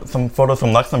are some photos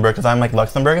from Luxembourg, because I'm like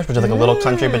Luxembourgish, which is like a little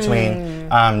country between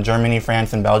Germany,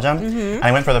 France, and Belgium. And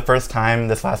I went for the first time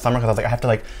this last summer because I was like, I have to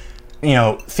like,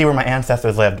 see where my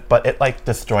ancestors lived, but it like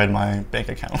destroyed my bank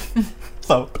account.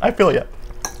 So I feel you.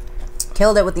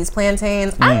 Killed it with these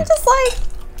plantains. I'm just like,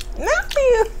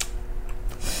 Matthew.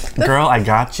 Girl, I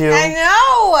got you. I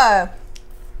know.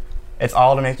 It's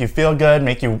all to make you feel good,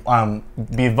 make you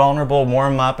be vulnerable,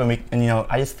 warm up, and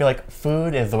I just feel like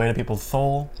food is the way to people's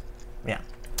soul. Yeah.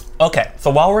 Okay, so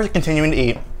while we're continuing to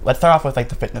eat, let's start off with like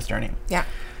the fitness journey. Yeah.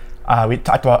 We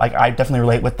talked about, like, I definitely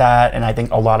relate with that, and I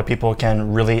think a lot of people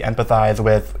can really empathize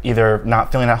with either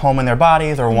not feeling at home in their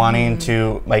bodies or wanting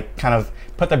to like kind of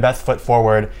put their best foot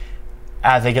forward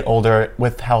as they get older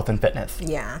with health and fitness.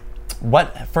 Yeah.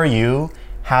 What for you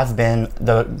has been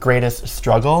the greatest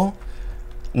struggle,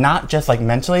 not just like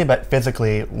mentally, but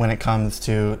physically, when it comes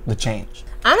to the change?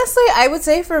 Honestly, I would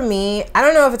say for me, I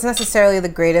don't know if it's necessarily the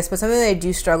greatest, but something that I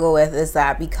do struggle with is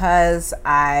that because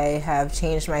I have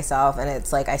changed myself, and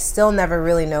it's like I still never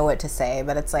really know what to say,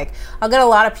 but it's like I'll get a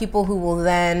lot of people who will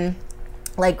then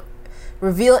like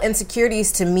reveal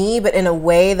insecurities to me, but in a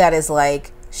way that is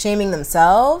like shaming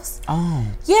themselves. Oh.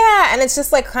 Yeah, and it's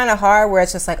just like kind of hard where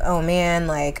it's just like, oh man,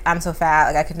 like I'm so fat,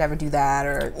 like I could never do that,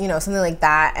 or something like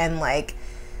that, and like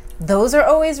those are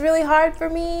always really hard for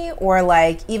me. Or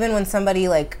like even when somebody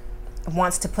like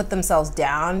wants to put themselves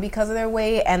down because of their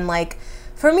weight, and like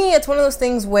for me it's one of those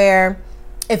things where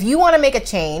if you want to make a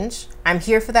change, I'm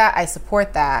here for that, I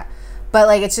support that, but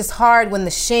like it's just hard when the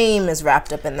shame is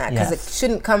wrapped up in that, because it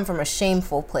shouldn't come from a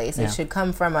shameful place. It should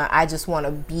come from I just want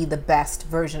to be the best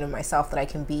version of myself that I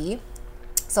can be.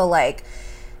 So like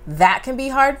that can be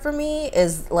hard for me,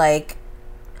 is like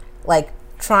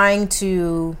trying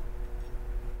to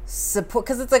support,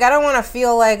 because it's like I don't want to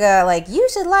feel like you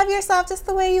should love yourself just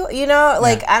the way you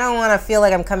like I don't want to feel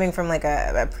like I'm coming from like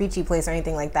a preachy place or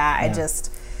anything like that. I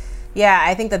just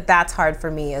I think that's hard for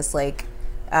me, is like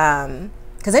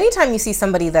because anytime you see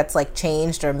somebody that's like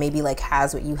changed or maybe like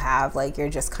has what you have, like you're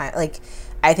just kind of like,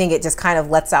 I think it just kind of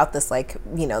lets out this like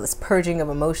this purging of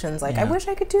emotions, like I wish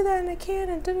I could do that and I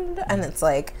can't, and it's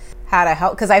like how to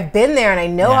help, because I've been there and I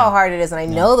know how hard it is, and I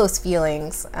know those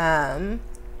feelings.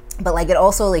 But like it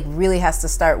also like really has to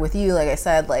start with you, like I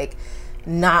said, like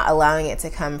not allowing it to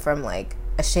come from like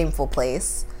a shameful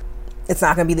place. It's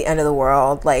not gonna be the end of the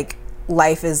world. Like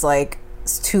life is like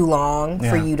it's too long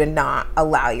for you to not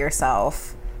allow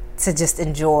yourself to just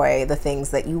enjoy the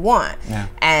things that you want.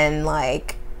 And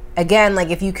like again, like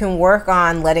if you can work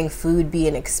on letting food be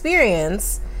an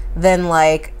experience, then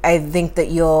like I think that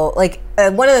you'll like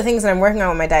one of the things that I'm working on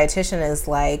with my dietitian is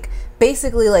like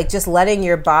basically like just letting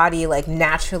your body like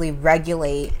naturally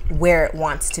regulate where it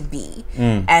wants to be.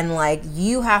 And like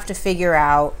you have to figure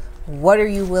out what are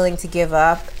you willing to give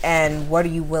up and what are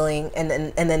you willing and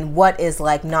then what is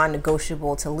like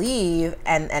non-negotiable to leave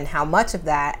and how much of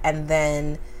that, and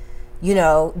then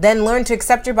then learn to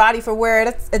accept your body for where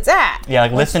it's at. Yeah,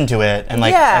 like listen to it and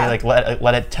like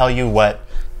let it tell you what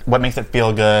makes it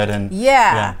feel good and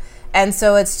And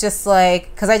so it's just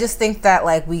like, because I just think that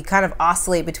like we kind of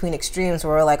oscillate between extremes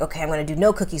where we're like, okay, I'm going to do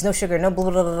no cookies, no sugar, no blah,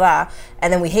 blah, blah, blah.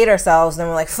 And then we hate ourselves. And then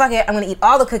we're like, fuck it, I'm going to eat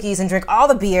all the cookies and drink all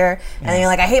the beer. And then you're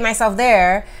like, I hate myself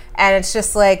there. And it's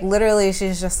just like, literally,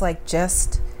 she's just like,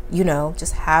 just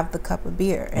have the cup of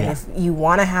beer. And if you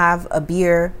want to have a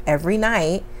beer every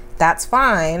night, that's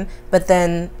fine. But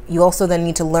then you also then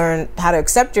need to learn how to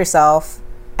accept yourself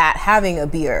at having a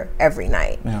beer every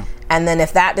night. Yeah. And then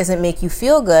if that doesn't make you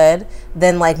feel good,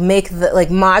 then like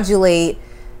modulate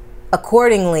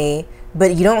accordingly,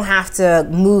 but you don't have to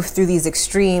move through these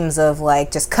extremes of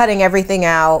like just cutting everything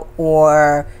out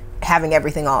or having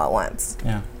everything all at once.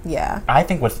 Yeah. I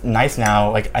think what's nice now,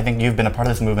 like I think you've been a part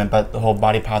of this movement, but the whole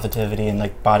body positivity and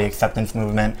like body acceptance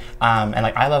movement, and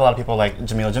like I love a lot of people like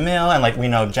Jamil and like we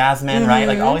know Jasmine, right?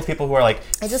 Like all these people who are like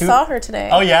I just saw her today.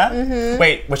 Oh yeah?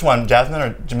 Wait, which one? Jasmine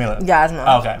or Jamila? Jasmine.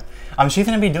 Oh, okay. She's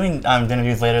gonna be doing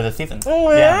interviews later this season.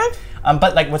 Oh yeah?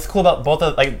 But like what's cool about both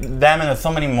of like them and there's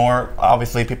so many more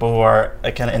obviously people who are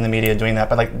like, kind of in the media doing that,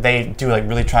 but like they do like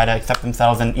really try to accept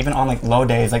themselves, and even on like low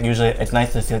days, like usually it's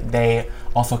nice to see that they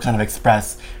also kind of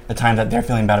express the time that they're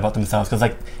feeling bad about themselves, because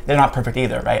like they're not perfect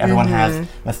either, right? Everyone has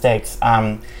mistakes.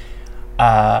 So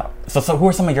who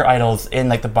are some of your idols in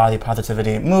like the body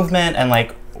positivity movement, and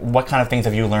like what kind of things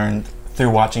have you learned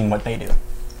through watching what they do?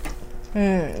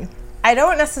 I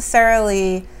don't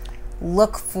necessarily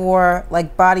look for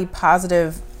like body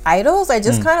positive idols. I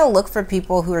just kind of look for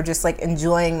people who are just like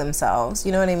enjoying themselves.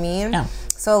 You know what I mean? Yeah.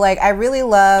 So like I really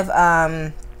love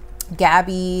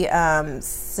Gabby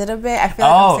Sidibe. I feel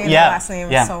like I'm saying her last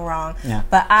name so wrong. Yeah.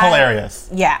 But hilarious.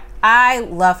 I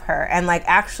love her. And like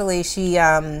actually she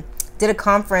did a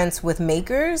conference with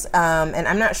makers, and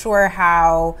I'm not sure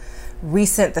how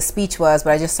recent the speech was,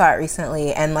 but I just saw it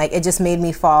recently, and like it just made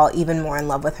me fall even more in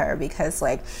love with her, because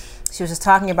like she was just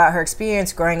talking about her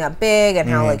experience growing up big and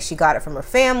how like she got it from her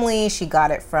family, she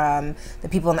got it from the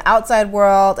people in the outside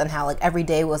world, and how like every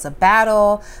day was a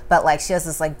battle. But like she has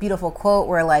this like beautiful quote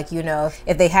where like,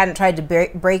 if they hadn't tried to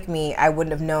break me, I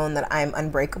wouldn't have known that I'm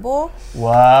unbreakable.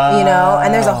 Wow.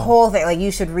 And there's a whole thing, like you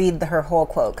should read her whole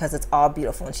quote because it's all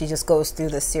beautiful, and she just goes through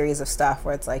this series of stuff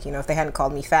where it's like, if they hadn't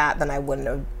called me fat, then I wouldn't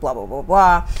have blah blah blah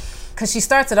blah. Because she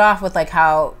starts it off with like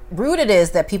how rude it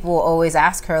is that people will always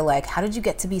ask her like, how did you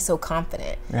get to be so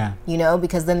confident? Yeah.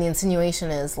 Because then the insinuation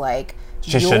is like,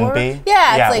 she shouldn't be.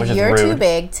 Yeah, it's like you're too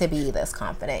big to be this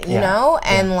confident, you know?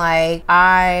 And like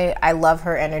I love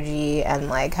her energy and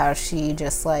like how she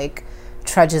just like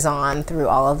trudges on through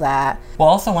all of that. Well,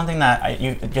 also one thing that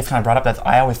you just kind of brought up that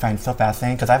I always find so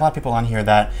fascinating, because I have a lot of people on here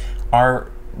that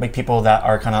are like people that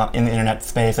are kind of in the internet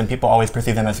space, and people always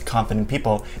perceive them as confident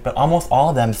people, but almost all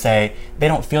of them say they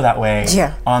don't feel that way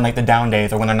on like the down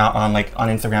days or when they're not on like on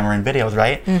Instagram or in videos,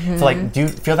 right? So like, do you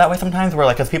feel that way sometimes where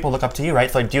like, because people look up to you,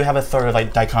 right? So like, do you have a sort of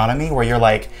like dichotomy where you're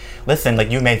like, listen, like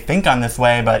you may think I'm this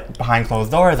way, but behind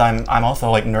closed doors I'm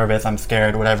also like nervous, I'm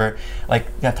scared, whatever. Like,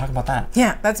 talk about that.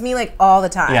 Yeah, that's me like all the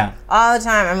time. All the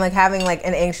time I'm like having like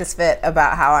an anxious fit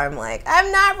about how I'm like,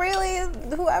 I'm not really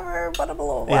whoever, blah blah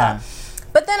blah blah.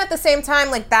 But then at the same time,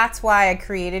 like that's why I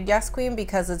created Yes Queen,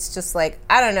 because it's just like,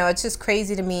 I don't know, it's just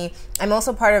crazy to me. I'm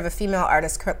also part of a female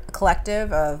artist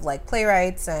collective of like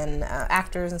playwrights and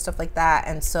actors and stuff like that.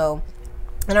 And so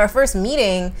in our first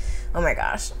meeting, oh my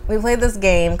gosh, we played this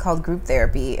game called Group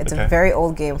Therapy. It's a very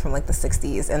old game from like the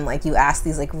 60s. And like you ask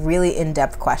these like really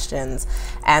in-depth questions.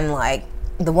 And like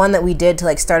the one that we did to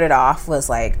like start it off was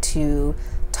like to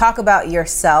talk about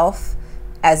yourself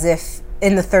as if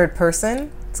in the third person.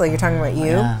 So you're talking about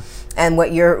you and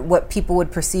what people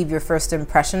would perceive your first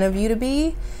impression of you to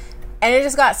be. And it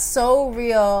just got so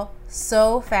real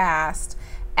so fast.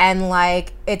 And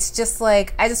like, it's just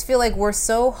like, I just feel like we're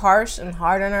so harsh and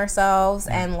hard on ourselves.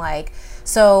 And like,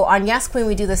 so on Yes Queen,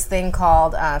 we do this thing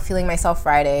called Feeling Myself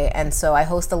Friday. And so I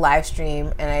host a live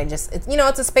stream, and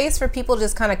it's a space for people to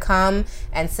just kind of come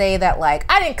and say that like,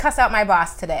 I didn't cuss out my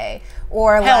boss today.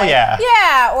 Or hell like,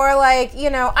 yeah, or like,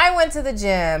 I went to the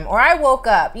gym, or I woke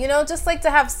up, just like to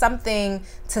have something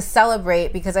to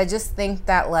celebrate, because I just think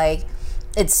that like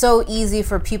it's so easy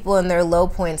for people in their low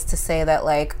points to say that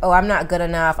like, oh, I'm not good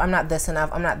enough, I'm not this enough,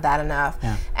 I'm not that enough.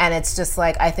 Yeah. And it's just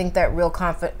like, I think that real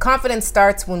confidence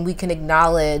starts when we can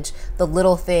acknowledge the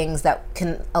little things that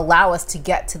can allow us to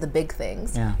get to the big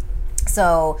things. Yeah.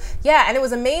 So yeah, and it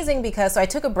was amazing because I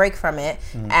took a break from it,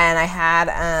 and I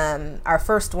had our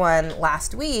first one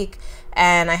last week,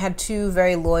 and I had 2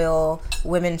 very loyal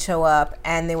women show up,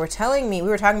 and they were telling me, we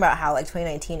were talking about how like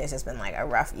 2019 has just been like a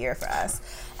rough year for us,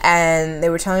 and they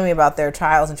were telling me about their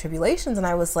trials and tribulations, and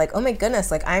I was like, oh my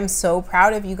goodness, like I'm so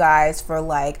proud of you guys for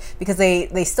like, because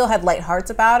they still had light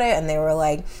hearts about it, and they were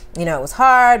like, you know, it was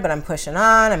hard, but I'm pushing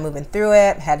on, I'm moving through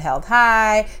it, head held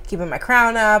high, keeping my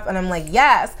crown up, and I'm like,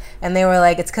 yes, and they were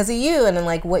like, it's because of you, and then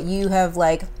like what you have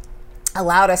like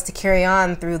allowed us to carry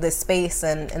on through this space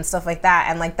and stuff like that,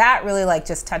 and like that really like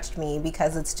just touched me,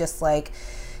 because it's just like,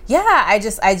 yeah, I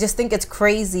just think it's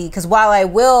crazy, because while I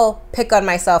will pick on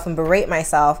myself and berate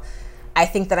myself, I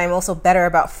think that I'm also better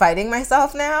about fighting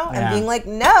myself now and being like,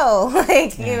 no,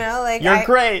 like, you know, like you're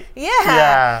great.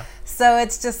 Yeah. So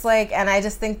it's just like, and I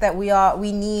just think that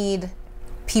we need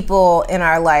people in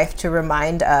our life to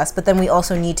remind us, but then we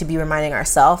also need to be reminding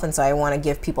ourselves. And so I want to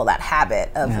give people that habit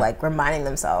of like reminding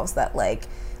themselves that like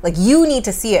you need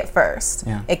to see it first.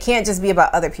 Yeah. It can't just be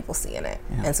about other people seeing it.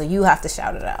 Yeah. And so you have to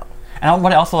shout it out. And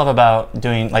what I also love about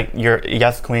doing like your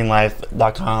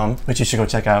yesqueenlife.com, which you should go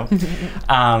check out,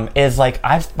 is like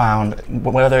I've found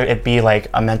whether it be like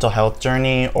a mental health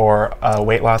journey or a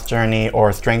weight loss journey or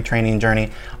a strength training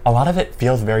journey, a lot of it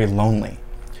feels very lonely.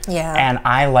 Yeah. And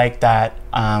I like that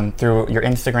through your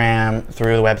Instagram,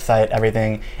 through the website,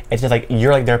 everything. It's just like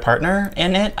you're like their partner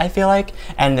in it, I feel like,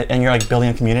 and you're like building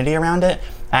a community around it.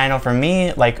 And I know for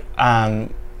me, like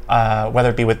whether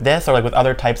it be with this or like with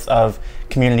other types of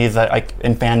communities that like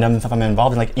in fandoms and stuff I'm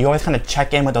involved in, like you always kind of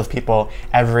check in with those people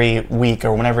every week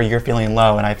or whenever you're feeling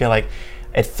low. And I feel like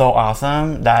it's so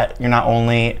awesome that you're not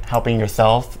only helping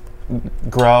yourself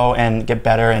grow and get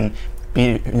better and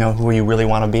be, you know, who you really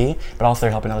want to be, but also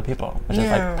you're helping other people, which is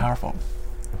like powerful.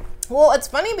 Well, it's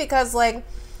funny because like,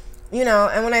 you know,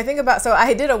 and when I think about, so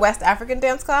I did a West African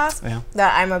dance class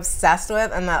that I'm obsessed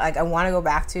with and that like I want to go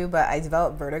back to, but I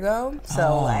developed vertigo.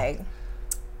 So like,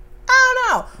 I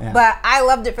don't know, but I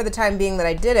loved it for the time being that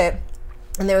I did it.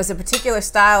 And there was a particular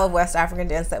style of West African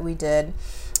dance that we did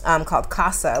called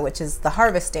Kasa, which is the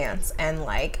harvest dance. And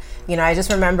like, you know, I just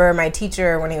remember my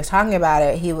teacher, when he was talking about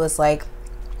it, he was like,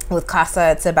 with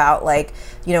Kasa, it's about like,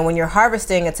 you know, when you're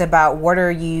harvesting, it's about what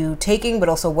are you taking, but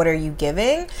also what are you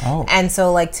giving. And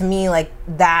so like, to me, like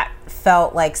that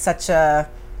felt like such a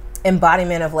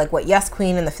embodiment of like what Yes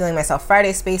Queen and the Feeling Myself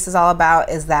Friday space is all about,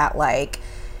 is that like,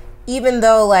 even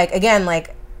though like, again,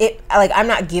 like it, like I'm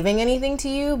not giving anything to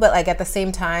you, but like at the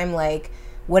same time, like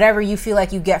whatever you feel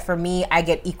like you get from me, I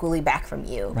get equally back from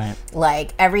you. Right.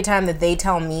 Like every time that they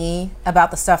tell me about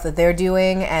the stuff that they're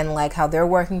doing and like how they're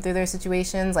working through their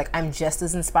situations, like I'm just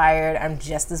as inspired, I'm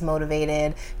just as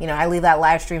motivated. You know, I leave that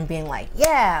live stream being like,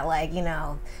 yeah, like, you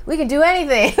know, we can do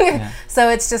anything. So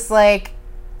it's just like,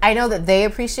 I know that they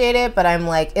appreciate it, but I'm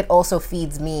like, it also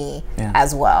feeds me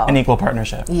as well. An equal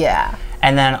partnership. Yeah.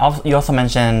 And then you also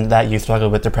mentioned that you struggle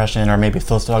with depression or maybe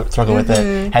still struggle with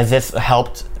it. Has this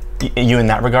helped you in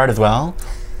that regard as well?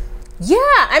 Yeah,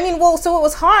 I mean, well, so what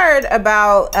was hard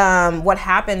about what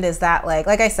happened is that, like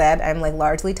I said, I'm like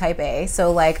largely type A,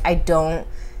 so like I don't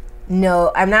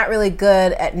know, I'm not really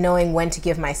good at knowing when to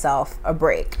give myself a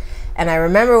break. And I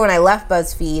remember when I left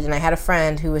BuzzFeed and I had a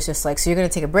friend who was just like, so you're gonna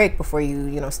take a break before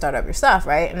you know, start up your stuff,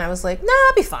 right? And I was like, no,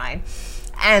 I'll be fine.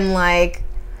 And like,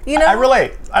 you know, I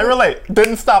relate.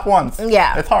 Didn't stop once.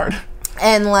 Yeah. It's hard.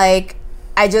 And like,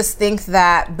 I just think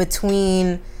that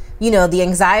between, you know, the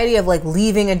anxiety of like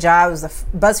leaving a job,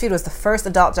 BuzzFeed was the first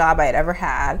adult job I had ever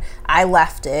had. I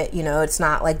left it, you know, it's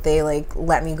not like they like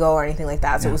let me go or anything like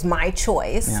that. So it was my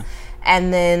choice.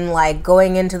 And then like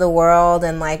going into the world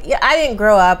and like, I didn't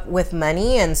grow up with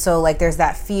money. And so like, there's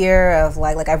that fear of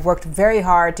like I've worked very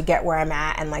hard to get where I'm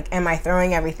at. And like, am I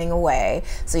throwing everything away?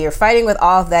 So you're fighting with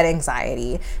all of that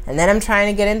anxiety. And then I'm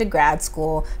trying to get into grad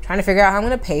school, trying to figure out how I'm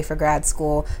going to pay for grad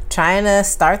school, trying to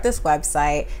start this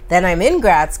website. Then I'm in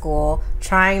grad school,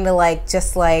 trying to like,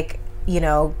 just like, you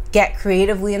know, get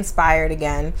creatively inspired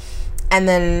again. And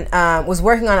then was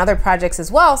working on other projects as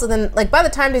well. So then, like, by the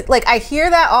time, like, I hear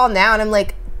that all now, and I'm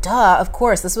like, duh, of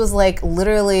course. This was, like,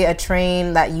 literally a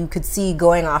train that you could see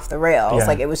going off the rails.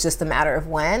 Like, it was just a matter of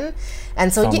when.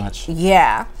 And so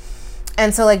yeah.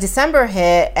 And so, like, December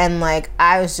hit, and, like,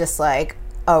 I was just, like,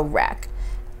 a wreck.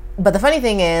 But the funny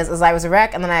thing is I was a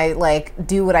wreck, and then I, like,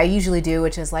 do what I usually do,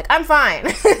 which is, like, I'm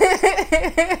fine.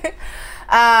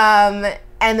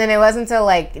 And then it wasn't until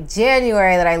like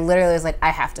January that I literally was like, I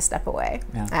have to step away.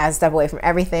 Yeah. I had to step away from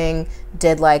everything.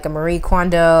 Did like a Marie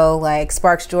Kondo, like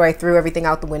Sparks Joy, threw everything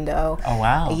out the window. Oh,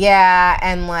 wow. Yeah,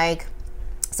 and like,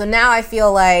 so now I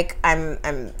feel like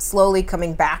I'm slowly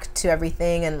coming back to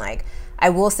everything, and like, I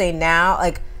will say now,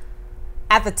 like,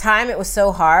 at the time it was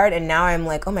so hard, and now I'm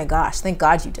like, oh my gosh, thank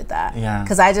God you did that. Yeah.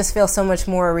 Because I just feel so much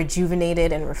more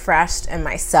rejuvenated and refreshed and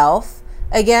myself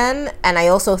again. And I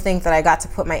also think that I got to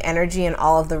put my energy in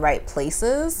all of the right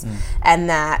places. And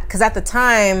that, because at the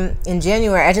time in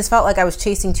January, I just felt like I was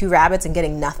chasing two rabbits and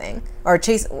getting nothing. Or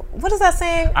what is that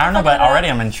saying? I don't know, but already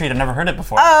I'm intrigued. I've never heard it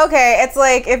before. Oh, okay. It's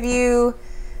like if you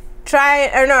try,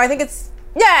 or no, I think it's,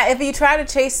 yeah, if you try to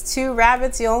chase two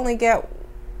rabbits, you only get,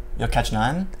 You'll catch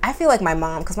none? I feel like my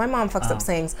mom, because my mom fucks up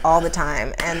sayings all the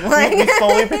time. And like, We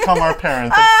slowly become our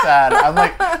parents. It's sad. I'm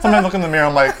like, sometimes I look in the mirror,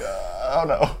 I'm like, oh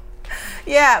no.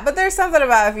 yeah, but there's something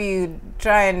about if you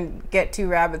try and get two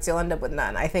rabbits, you'll end up with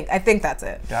none. I think that's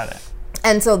it. Got it.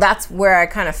 And so that's where I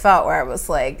kind of felt, where I was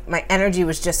like, my energy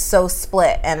was just so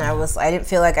split, and I didn't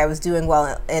feel like I was doing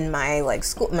well in my like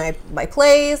school, my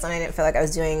plays, and I didn't feel like I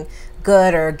was doing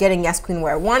good or getting Yes Queen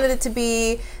where I wanted it to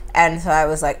be. And so I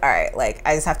was like, all right, like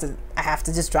I have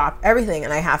to just drop everything,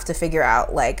 and I have to figure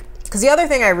out like, because the other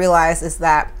thing I realized is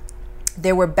that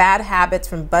there were bad habits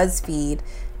from BuzzFeed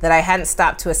that I hadn't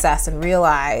stopped to assess and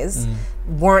realize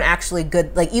weren't actually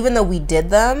good. Like, even though we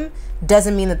did them,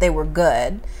 doesn't mean that they were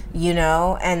good, you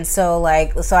know? And so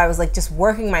I was like just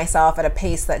working myself at a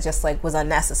pace that just like was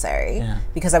unnecessary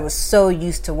because I was so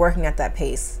used to working at that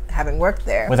pace, having worked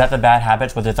there. Was that the bad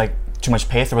habits? Was it like too much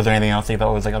pace, or was there anything else that you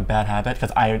thought was like a bad habit?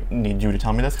 Because I need you to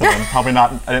tell me this, because I'm probably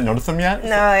not, I didn't notice them yet. No,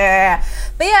 yeah.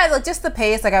 But yeah, like just the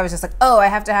pace, like I was just like, oh, I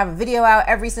have to have a video out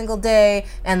every single day,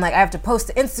 and like I have to post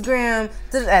to Instagram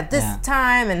at this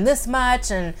time and this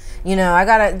much, and you know, I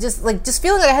gotta just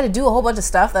feeling like I had to do a whole bunch of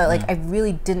stuff that like I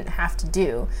really didn't have to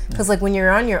do. Because like when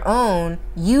you're on your own,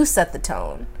 you set the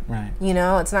tone. Right. You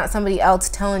know, it's not somebody else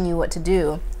telling you what to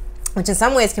do, which in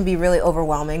some ways can be really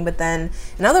overwhelming, but then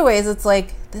in other ways it's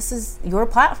like, this is your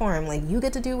platform, like you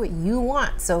get to do what you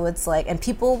want. So it's like, and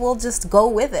people will just go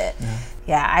with it.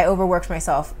 Yeah, I overworked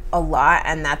myself a lot,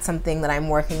 and that's something that I'm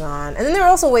working on. And then there were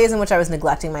also ways in which I was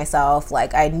neglecting myself.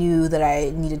 Like I knew that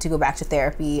I needed to go back to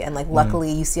therapy, and like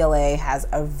luckily UCLA has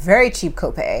a very cheap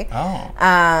copay.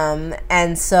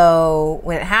 And so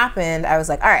when it happened, I was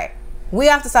like, all right, we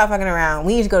have to stop fucking around.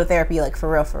 We need to go to therapy, like for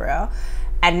real.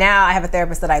 And now I have a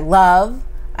therapist that I love,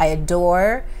 I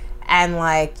adore, and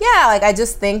like, yeah, like I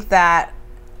just think that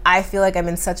I feel like I'm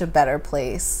in such a better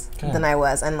place than I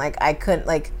was. And like I couldn't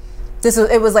like,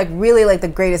 it was like really like the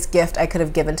greatest gift I could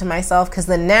have given to myself, because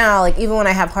then now, like even when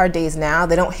I have hard days now,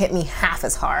 they don't hit me half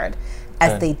as hard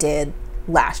as they did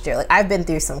last year. Like I've been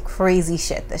through some crazy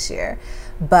shit this year,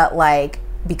 but like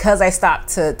because I stopped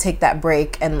to take that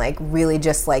break and like really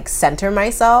just like center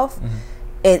myself,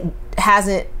 it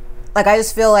hasn't, like I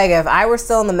just feel like if I were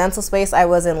still in the mental space I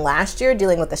was in last year,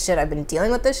 dealing with the shit I've been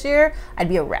dealing with this year, I'd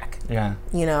be a wreck. Yeah.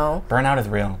 You know? Burnout is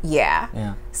real. Yeah.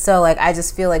 Yeah. So like I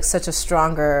just feel like such a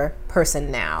stronger person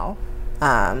now,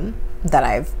 that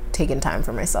I've taken time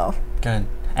for myself. Good.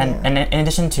 And in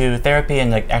addition to therapy and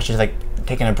like actually like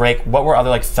taking a break, what were other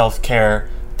like self-care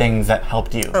things that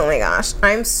helped you? Oh my gosh,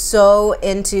 I'm so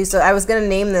into, so I was gonna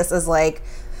name this as like,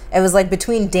 it was like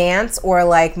between dance or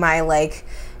like my like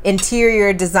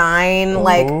interior design,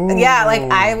 like yeah, like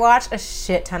I watch a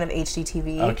shit ton of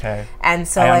HGTV. Okay. And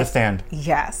so I like, understand.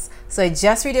 Yes. So I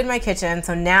just redid my kitchen.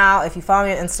 So now if you follow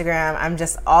me on Instagram, I'm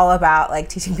just all about like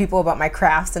teaching people about my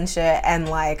crafts and shit, and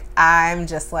like I'm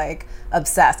just like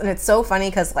obsessed. And it's so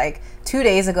funny because like 2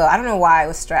 days ago, I don't know why I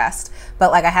was stressed, but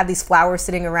like I had these flowers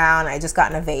sitting around, I just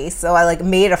got in a vase, so I like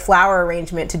made a flower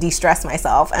arrangement to de-stress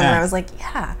myself, and then I was like,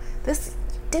 yeah, this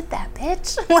did that,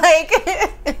 bitch. Like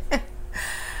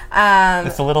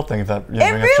it's the little things that bring it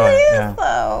us really joy. is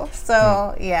though.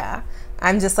 So yeah,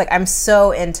 I'm just like, I'm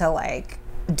so into like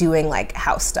doing like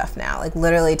house stuff now. Like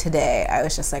literally today I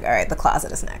was just like, all right, the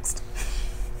closet is next.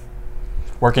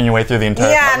 Working your way through the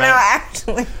entire apartment. No,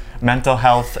 actually. Mental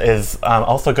health is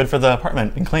also good for the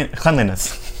apartment and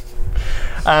cleanliness.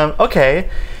 Okay,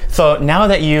 so now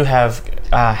that you have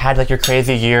had like your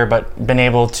crazy year but been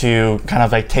able to kind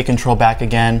of like take control back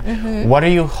again, what are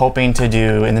you hoping to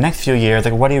do in the next few years?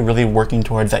 Like what are you really working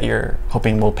towards that you're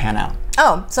hoping will pan out?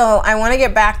 Oh, so I want to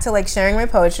get back to like sharing my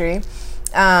poetry.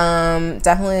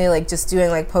 Definitely like just doing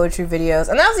like poetry videos.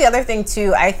 And that was the other thing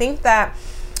too. I think that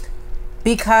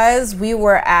because we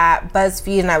were at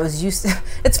BuzzFeed and I was used to,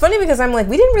 it's funny because I'm like,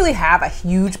 we didn't really have a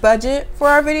huge budget for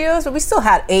our videos, but we still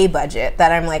had a budget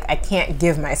that I'm like, I can't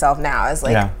give myself now as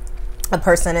like a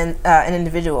person and an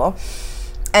individual.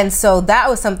 And so that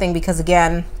was something, because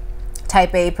again,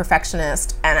 type A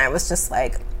perfectionist, and I was just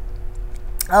like,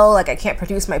 oh, like I can't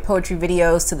produce my poetry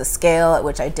videos to the scale at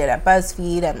which I did at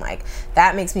BuzzFeed, and like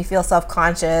that makes me feel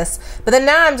self-conscious. But then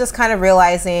now I'm just kind of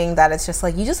realizing that it's just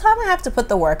like, you just have to put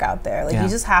the work out there. Like you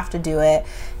just have to do it.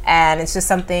 And it's just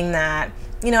something that,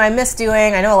 you know, I miss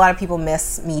doing. I know a lot of people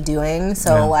miss me doing.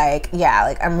 So like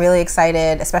I'm really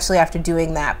excited, especially after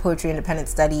doing that poetry independent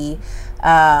study,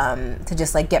 to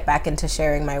just like get back into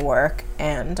sharing my work.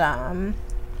 And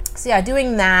so yeah,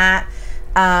 doing that.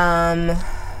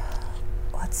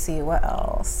 Let's see, what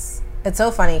else? It's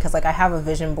so funny because like I have a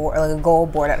vision board, like a goal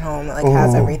board at home that like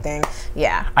has everything.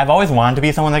 Yeah. I've always wanted to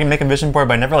be someone that can make a vision board,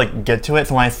 but I never like get to it.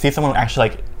 So when I see someone who actually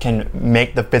like can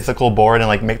make the physical board and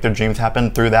like make their dreams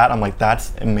happen through that, I'm like,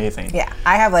 that's amazing. Yeah,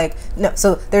 I have like, no,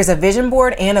 so there's a vision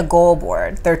board and a goal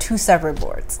board. They're two separate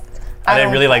boards. Are they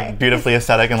really like beautifully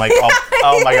aesthetic and like,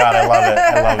 oh my God, I love it.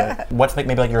 I love it. What's like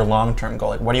maybe like your long-term goal?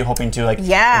 Like what are you hoping to like leave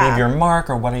your mark,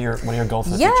 or what are your goals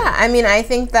for the future? I mean, I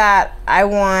think that I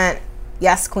want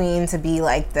Yes Queen to be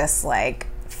like this like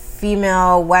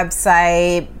female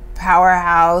website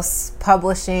powerhouse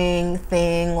publishing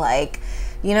thing, like,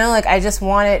 you know, like I just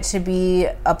want it to be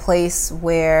a place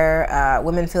where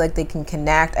women feel like they can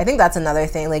connect. I think that's another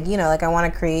thing, like, you know, like I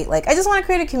want to create, like, I just want to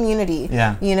create a community,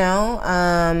 you know,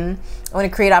 I want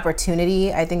to create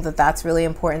opportunity. I think that that's really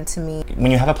important to me.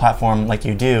 When you have a platform like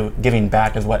you do, giving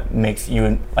back is what makes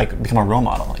you like become a role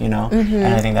model, you know?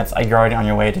 And I think that's, you're already on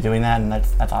your way to doing that, and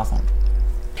that's awesome.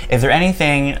 Is there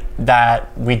anything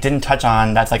that we didn't touch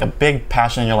on that's like a big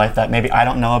passion in your life that maybe I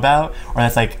don't know about, or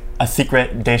that's like a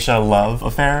secret Daisha love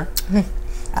affair?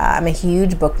 I'm a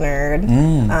huge book nerd.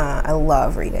 I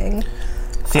love reading.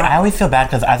 See, I always feel bad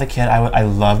because as a kid, I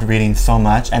loved reading so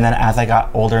much, and then as I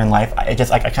got older in life, I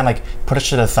just like I kind of like put it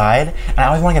aside, and I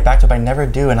always want to get back to it, but I never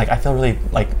do, and like I feel really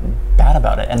like bad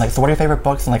about it. And like, so what are your favorite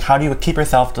books, and like how do you keep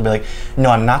yourself to be like, no,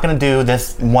 I'm not gonna do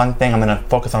this one thing, I'm gonna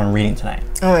focus on reading tonight?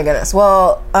 Oh my goodness.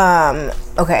 Well,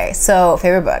 okay, so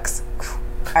favorite books.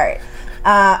 All right.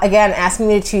 Again, asking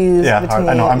me to choose between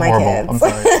I know, I'm my horrible. kids.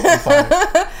 I'm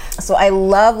sorry. So I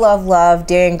love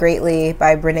Daring Greatly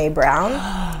by Brene Brown.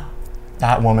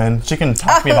 That woman, she can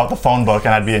talk to me about the phone book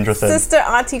and I'd be interested. Sister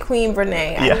Auntie Queen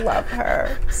Brene. I love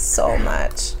her so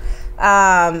much.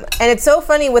 And it's so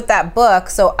funny with that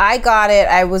book. So I got it.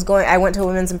 I went to a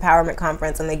women's empowerment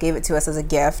conference and they gave it to us as a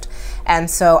gift. And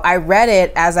so I read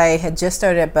it as I had just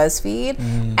started at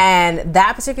BuzzFeed. And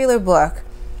that particular book,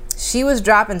 she was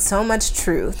dropping so much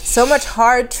truth, so much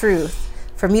hard truth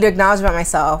for me to acknowledge about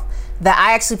myself that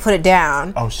I actually put it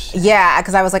down. Oh, shit. Yeah,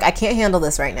 because I was like, I can't handle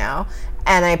this right now.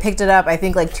 And I picked it up, I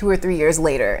think like 2 or 3 years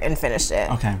later and finished it.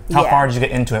 Okay. How far did you get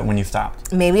into it when you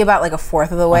stopped? Maybe about like a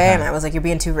fourth of the way, and I was like, you're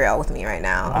being too real with me right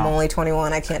now. Wow. I'm only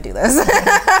 21, I can't do this.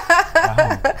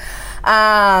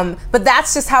 But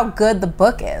that's just how good the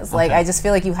book is. Like, I just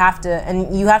feel like you have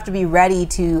to be ready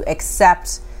to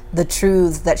accept the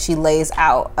truths that she lays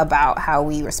out about how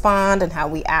we respond and how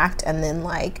we act, and then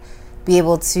like be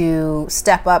able to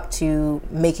step up to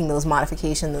making those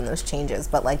modifications and those changes.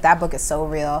 But like that book is so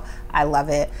real. I love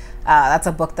it. That's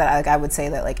a book that I would say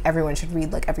that like everyone should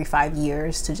read like every 5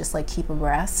 years to just like keep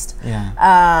abreast.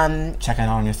 Check in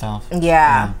on yourself. And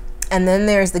then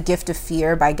there's The Gift of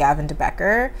Fear by Gavin de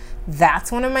Becker.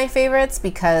 That's one of my favorites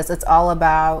because it's all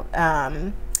about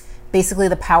basically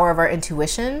the power of our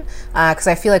intuition, because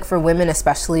I feel like for women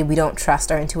especially, we don't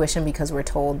trust our intuition because we're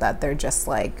told that they're just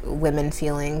like women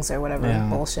feelings or whatever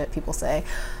bullshit people say.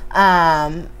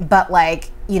 But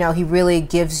like, you know, he really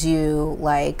gives you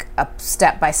like a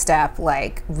step-by-step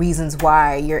like reasons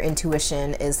why your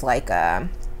intuition is like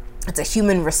it's a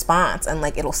human response, and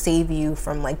like it'll save you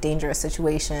from like dangerous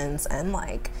situations. And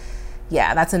like,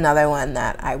 yeah, that's another one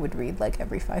that I would read like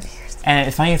every 5 years. And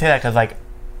it's funny you say that because like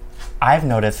I've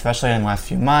noticed, especially in the last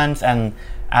few months and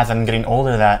as I'm getting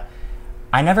older, that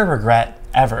I never regret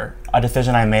ever a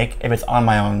decision I make if it's on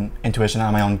my own intuition,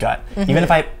 on my own gut. Even if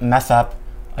I mess up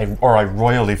or I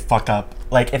royally fuck up,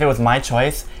 like if it was my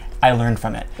choice, I learned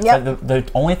from it. But the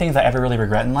only things I ever really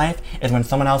regret in life is when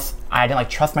someone else, I didn't like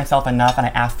trust myself enough and I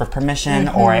asked for permission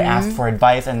or I asked for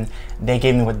advice and they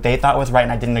gave me what they thought was right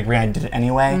and I didn't agree and I did it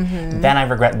anyway. Then I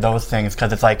regret those things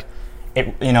because it's like,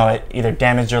 it either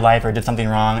damaged your life or did something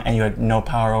wrong and you had no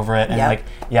power over it. And like,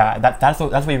 yeah, that's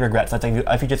what you regret. So it's like,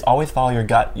 if you just always follow your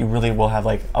gut, you really will have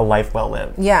like a life well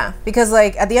lived. Yeah, because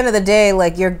like at the end of the day,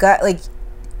 like your gut, like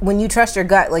when you trust your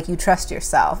gut, like you trust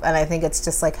yourself. And I think it's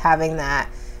just like having that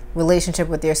relationship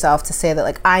with yourself to say that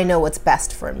like, I know what's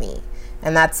best for me.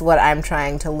 And that's what I'm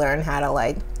trying to learn how to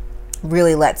like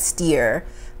really let steer.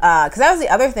 because that was the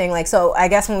other thing. Like, so I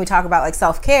guess when we talk about like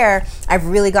self-care, I've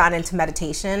really gotten into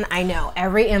meditation. I know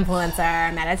every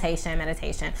influencer,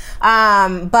 meditation.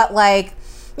 But like,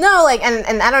 no, like,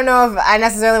 and I don't know if I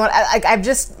necessarily want, I've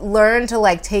just learned to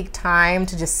like take time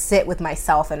to just sit with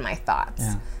myself and my thoughts,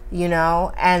 you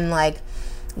know? And like,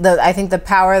 I think the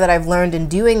power that I've learned in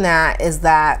doing that is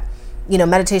that, you know,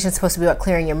 meditation is supposed to be about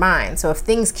clearing your mind. So if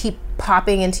things keep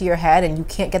popping into your head and you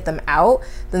can't get them out,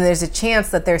 then there's a chance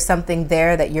that there's something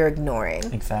there that you're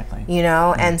ignoring. Exactly. You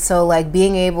know? And so like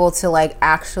being able to like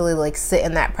actually like sit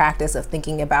in that practice of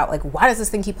thinking about like, why does this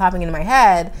thing keep popping into my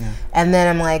head? And then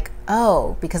I'm like,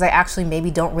 oh, because I actually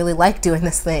maybe don't really like doing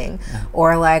this thing.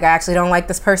 Or like I actually don't like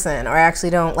this person, or I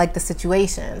actually don't like the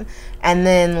situation. And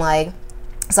then like,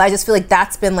 so I just feel like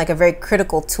that's been like a very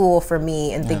critical tool for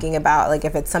me in thinking about like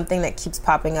if it's something that keeps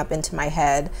popping up into my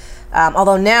head.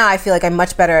 Although now I feel like I'm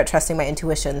much better at trusting my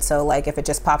intuition. So like if it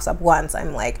just pops up once,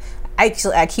 I'm like, I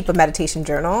keep a meditation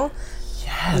journal.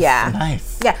 Yes. Yeah.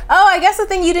 Nice. Yeah. Oh, I guess the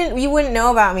thing you wouldn't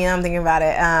know about me now I'm thinking about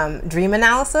it. Dream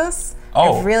analysis.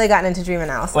 Oh. I've really gotten into dream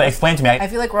analysis. Well, explain to me. I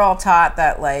feel like we're all taught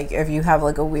that like if you have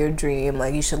like a weird dream,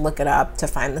 like you should look it up to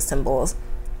find the symbols.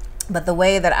 But the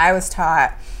way that I was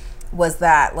taught was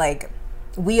that like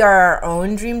we are our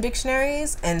own dream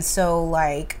dictionaries, and so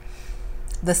like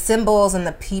the symbols and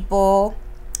the people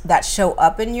that show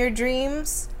up in your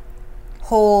dreams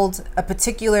hold a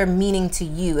particular meaning to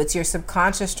you. It's your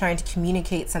subconscious trying to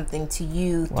communicate something to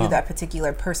you through that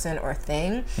particular person or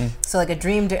thing. So like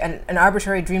an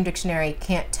arbitrary dream dictionary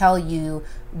can't tell you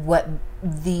what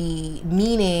the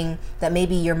meaning that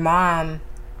maybe your mom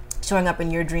showing up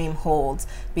in your dream holds,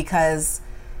 because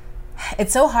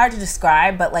it's so hard to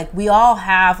describe, but like we all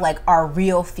have like our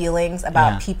real feelings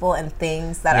about people and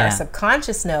things that our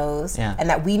subconscious knows and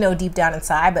that we know deep down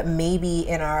inside, but maybe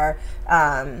in our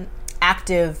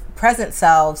active present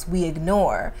selves we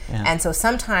ignore. And so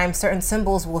sometimes certain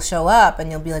symbols will show up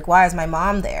and you'll be like, why is my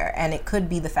mom there? And it could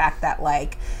be the fact that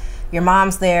like your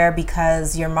mom's there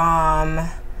because your mom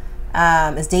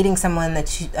is dating someone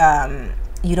that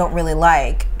you don't really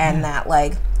like, and that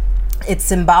like it's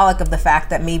symbolic of the fact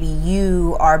that maybe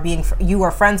you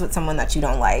are friends with someone that you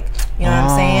don't like. You know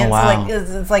what I'm saying? Wow. So like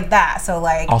it's like that. So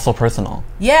like Also personal.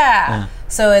 Yeah.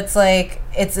 So it's like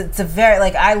it's a very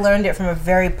like I learned it from a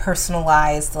very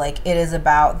personalized, like it is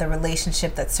about the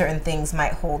relationship that certain things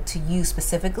might hold to you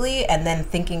specifically, and then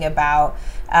thinking about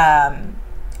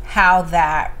how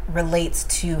that relates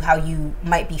to how you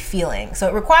might be feeling. So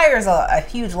it requires a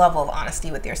huge level of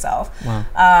honesty with yourself.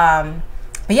 Wow.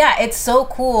 But yeah, it's so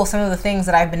cool, some of the things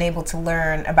that I've been able to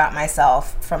learn about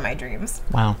myself from my dreams.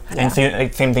 Wow. And so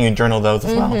like, same thing, you journal those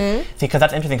as well. See, because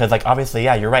that's interesting, because like obviously,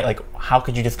 yeah, you're right. Like how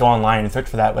could you just go online and search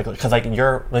for that? Like, because like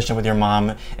your relationship with your mom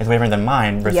is way different than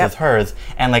mine versus hers.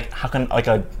 And like how can like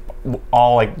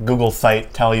all like Google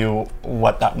site tell you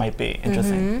what that might be?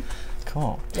 Interesting.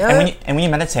 Cool. And when you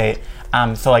meditate,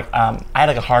 so like I had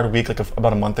like a hard week like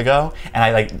about a month ago, and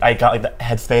I got like the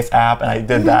Headspace app, and I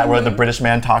did that where the British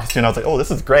man talks to you, and I was like, oh,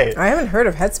 this is great. I haven't heard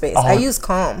of Headspace. I use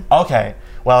Calm. Okay.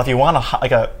 Well, if you want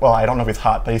well, I don't know if he's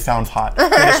hot, but he sounds hot.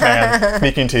 British man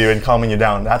speaking to you and calming you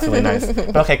down. That's really nice.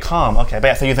 But okay, Calm. Okay, but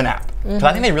yeah, so use an app. Because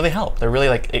I think they really help. They're really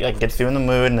like, it like gets you in the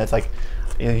mood, and it's like,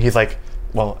 he's like,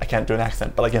 well, I can't do an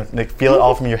accent, but like, you know, like feel it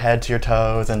all from your head to your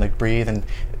toes, and like breathe and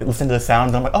listen to the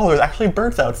sounds. And I'm like, oh, there's actually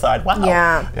birds outside. Wow.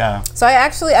 Yeah. So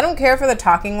I don't care for the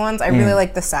talking ones. I really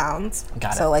like the sounds.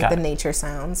 Got it. So like the nature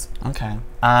sounds. Okay.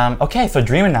 Okay, so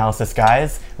dream analysis,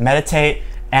 guys. Meditate,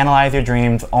 analyze your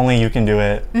dreams. Only you can do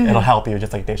it. It'll help you,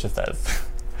 just like Daisha says.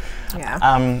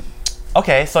 Yeah.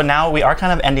 Okay, so now we are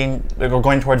kind of ending, we're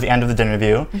going towards the end of the dinner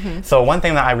view. So one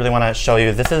thing that I really want to show you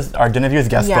is this is our dinner view's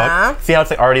guest book. See how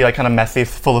it's like already like kind of messy,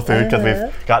 full of food, because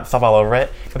we've got stuff all over it.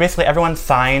 But basically everyone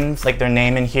signs like their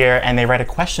name in here, and they write a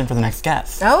question for the next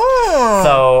guest. Oh.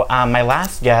 So my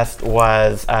last guest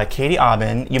was Katie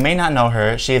Aubin. You may not know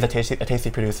her. She is a Tasty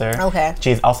producer. Okay.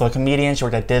 She's also a comedian. She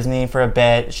worked at Disney for a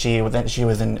bit. She was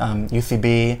in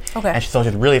UCB. Okay. And so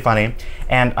she's really funny.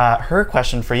 And her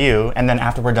question for you, and then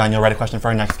after we're done, you'll write a question for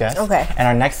our next guest. Okay. And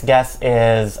our next guest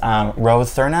is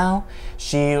Rose Surnow.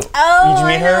 Did you meet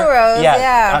I know Rose,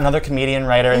 yeah. Another comedian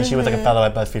writer, and she was like a fellow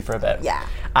at BuzzFeed for a bit. Yeah.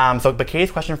 But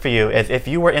Katie's question for you is, if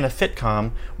you were in a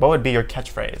sitcom, what would be your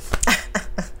catchphrase?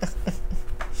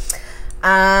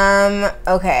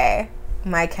 Okay.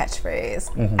 My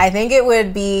catchphrase. I think it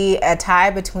would be a tie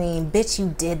between "bitch,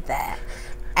 you did that"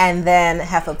 and then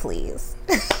 "heifer, please."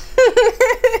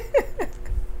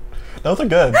 Those are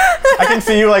good. I can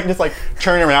see you like just like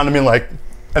turning around and being like,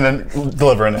 and then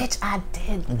delivering it. Bitch, I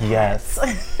did that. Yes.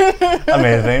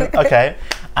 Amazing. Okay.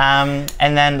 And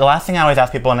then the last thing I always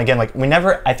ask people, and again, like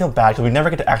I feel bad because we never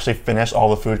get to actually finish all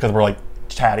the food because we're like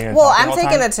chatting and Well, talking I'm all the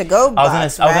taking time. a to-go box, I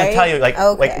was gonna right? tell you, like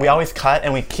Okay. we always cut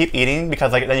and we keep eating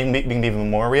because like then you can be even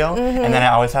more real. And then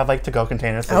I always have like to-go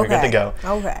containers, so you're good to go.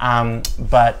 Okay.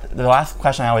 But the last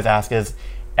question I always ask is,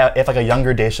 if like a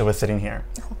younger Daisha was sitting here,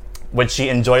 would she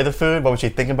enjoy the food? What would she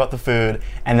think about the food?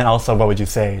 And then also, what would you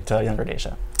say to a younger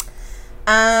Daisha?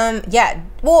 Yeah.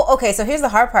 Well, okay, so here's the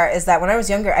hard part is that when I was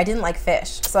younger, I didn't like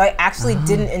fish. So I actually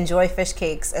didn't enjoy fish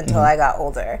cakes until I got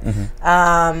older.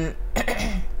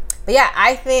 But yeah,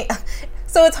 I think,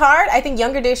 so it's hard. I think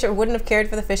younger Daisha wouldn't have cared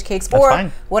for the fish cakes. That's or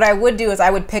fine. what I would do is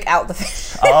I would pick out the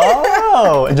fish.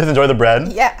 Oh, and just enjoy the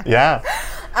bread? Yeah. Yeah.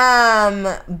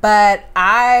 But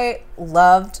I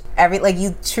loved like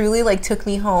you truly like took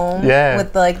me home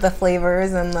with like the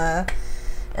flavors and the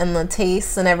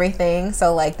tastes and everything.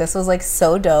 So like this was like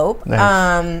so dope.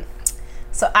 Nice.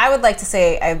 So I would like to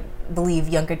say I believe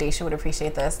younger Daisha would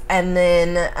appreciate this. And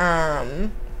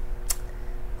then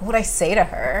what would I say to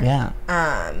her? Yeah.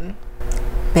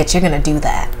 Bitch, you're gonna do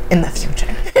that in the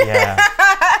future. Yeah.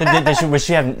 Would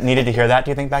she have needed to hear that, do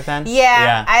you think, back then?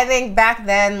 Yeah, I think back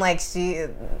then, like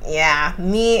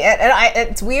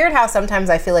it's weird how sometimes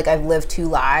I feel like I've lived two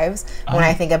lives when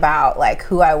I think about like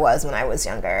who I was when I was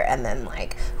younger and then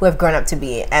like who I've grown up to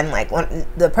be. And like when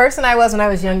the person I was when I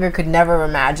was younger could never have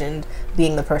imagined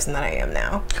being the person that I am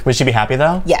now. Would she be happy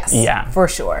though? Yes. Yeah. For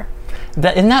sure.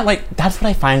 Isn't that like, that's what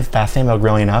I find fascinating about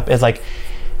growing up is like,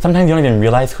 sometimes you don't even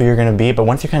realize who you're gonna be, but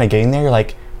once you're kind of getting there, you're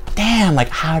like, damn, like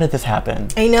how did this happen?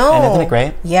 I know. And isn't it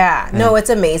great? Yeah. No, it's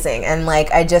amazing. And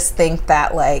like I just think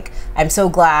that like I'm so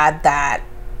glad that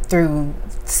through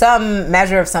some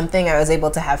measure of something I was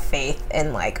able to have faith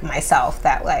in like myself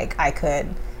that like I could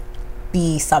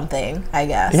be something, I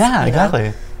guess. Yeah, exactly.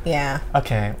 Know? Yeah.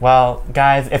 Okay, well,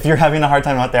 guys, if you're having a hard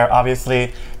time out there,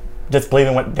 obviously, just believe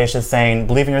in what Daisha's saying.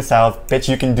 Believe in yourself. Bitch,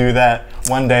 you can do that.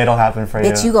 One day it'll happen for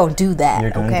you. Bitch, you gonna do that,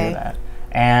 You're gonna okay? do that.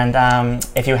 And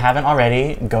if you haven't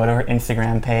already, go to her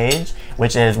Instagram page,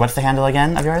 which is, what's the handle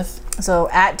again of yours? So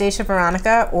at Daisha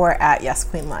Veronica or at Yes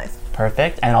Queen Life.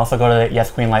 Perfect. And also go to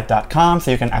yesqueenlife.com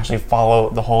so you can actually follow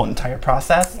the whole entire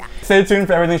process. Yeah. Stay tuned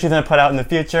for everything she's going to put out in the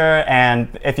future.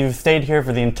 And if you've stayed here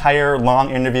for the entire long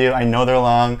interview, I know they're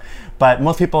long, but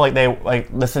most people they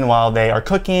listen while they are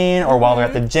cooking or while they're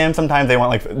at the gym. Sometimes they want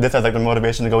like this as like the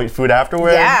motivation to go eat food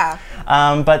afterwards. Yeah.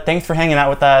 But thanks for hanging out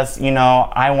with us. You know,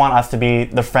 I want us to be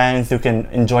the friends who can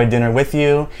enjoy dinner with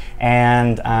you.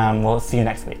 And we'll see you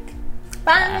next week.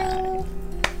 Bye.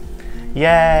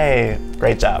 Yay!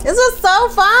 Great job. This was so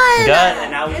fun. Good.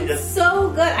 And now we can It's so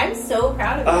good. I'm so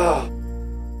proud of you.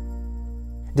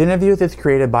 Dinnerviews is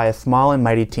created by a small and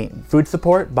mighty team. Food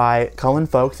support by Cullen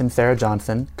Folks and Sarah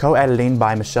Johnson, co-editing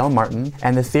by Michelle Martin,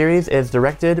 and the series is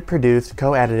directed, produced,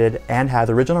 co-edited, and has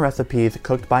original recipes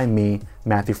cooked by me,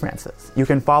 Matthew Francis. You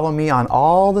can follow me on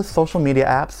all the social media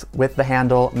apps with the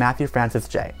handle Matthew Francis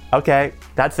J. Okay,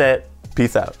 that's it.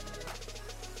 Peace out.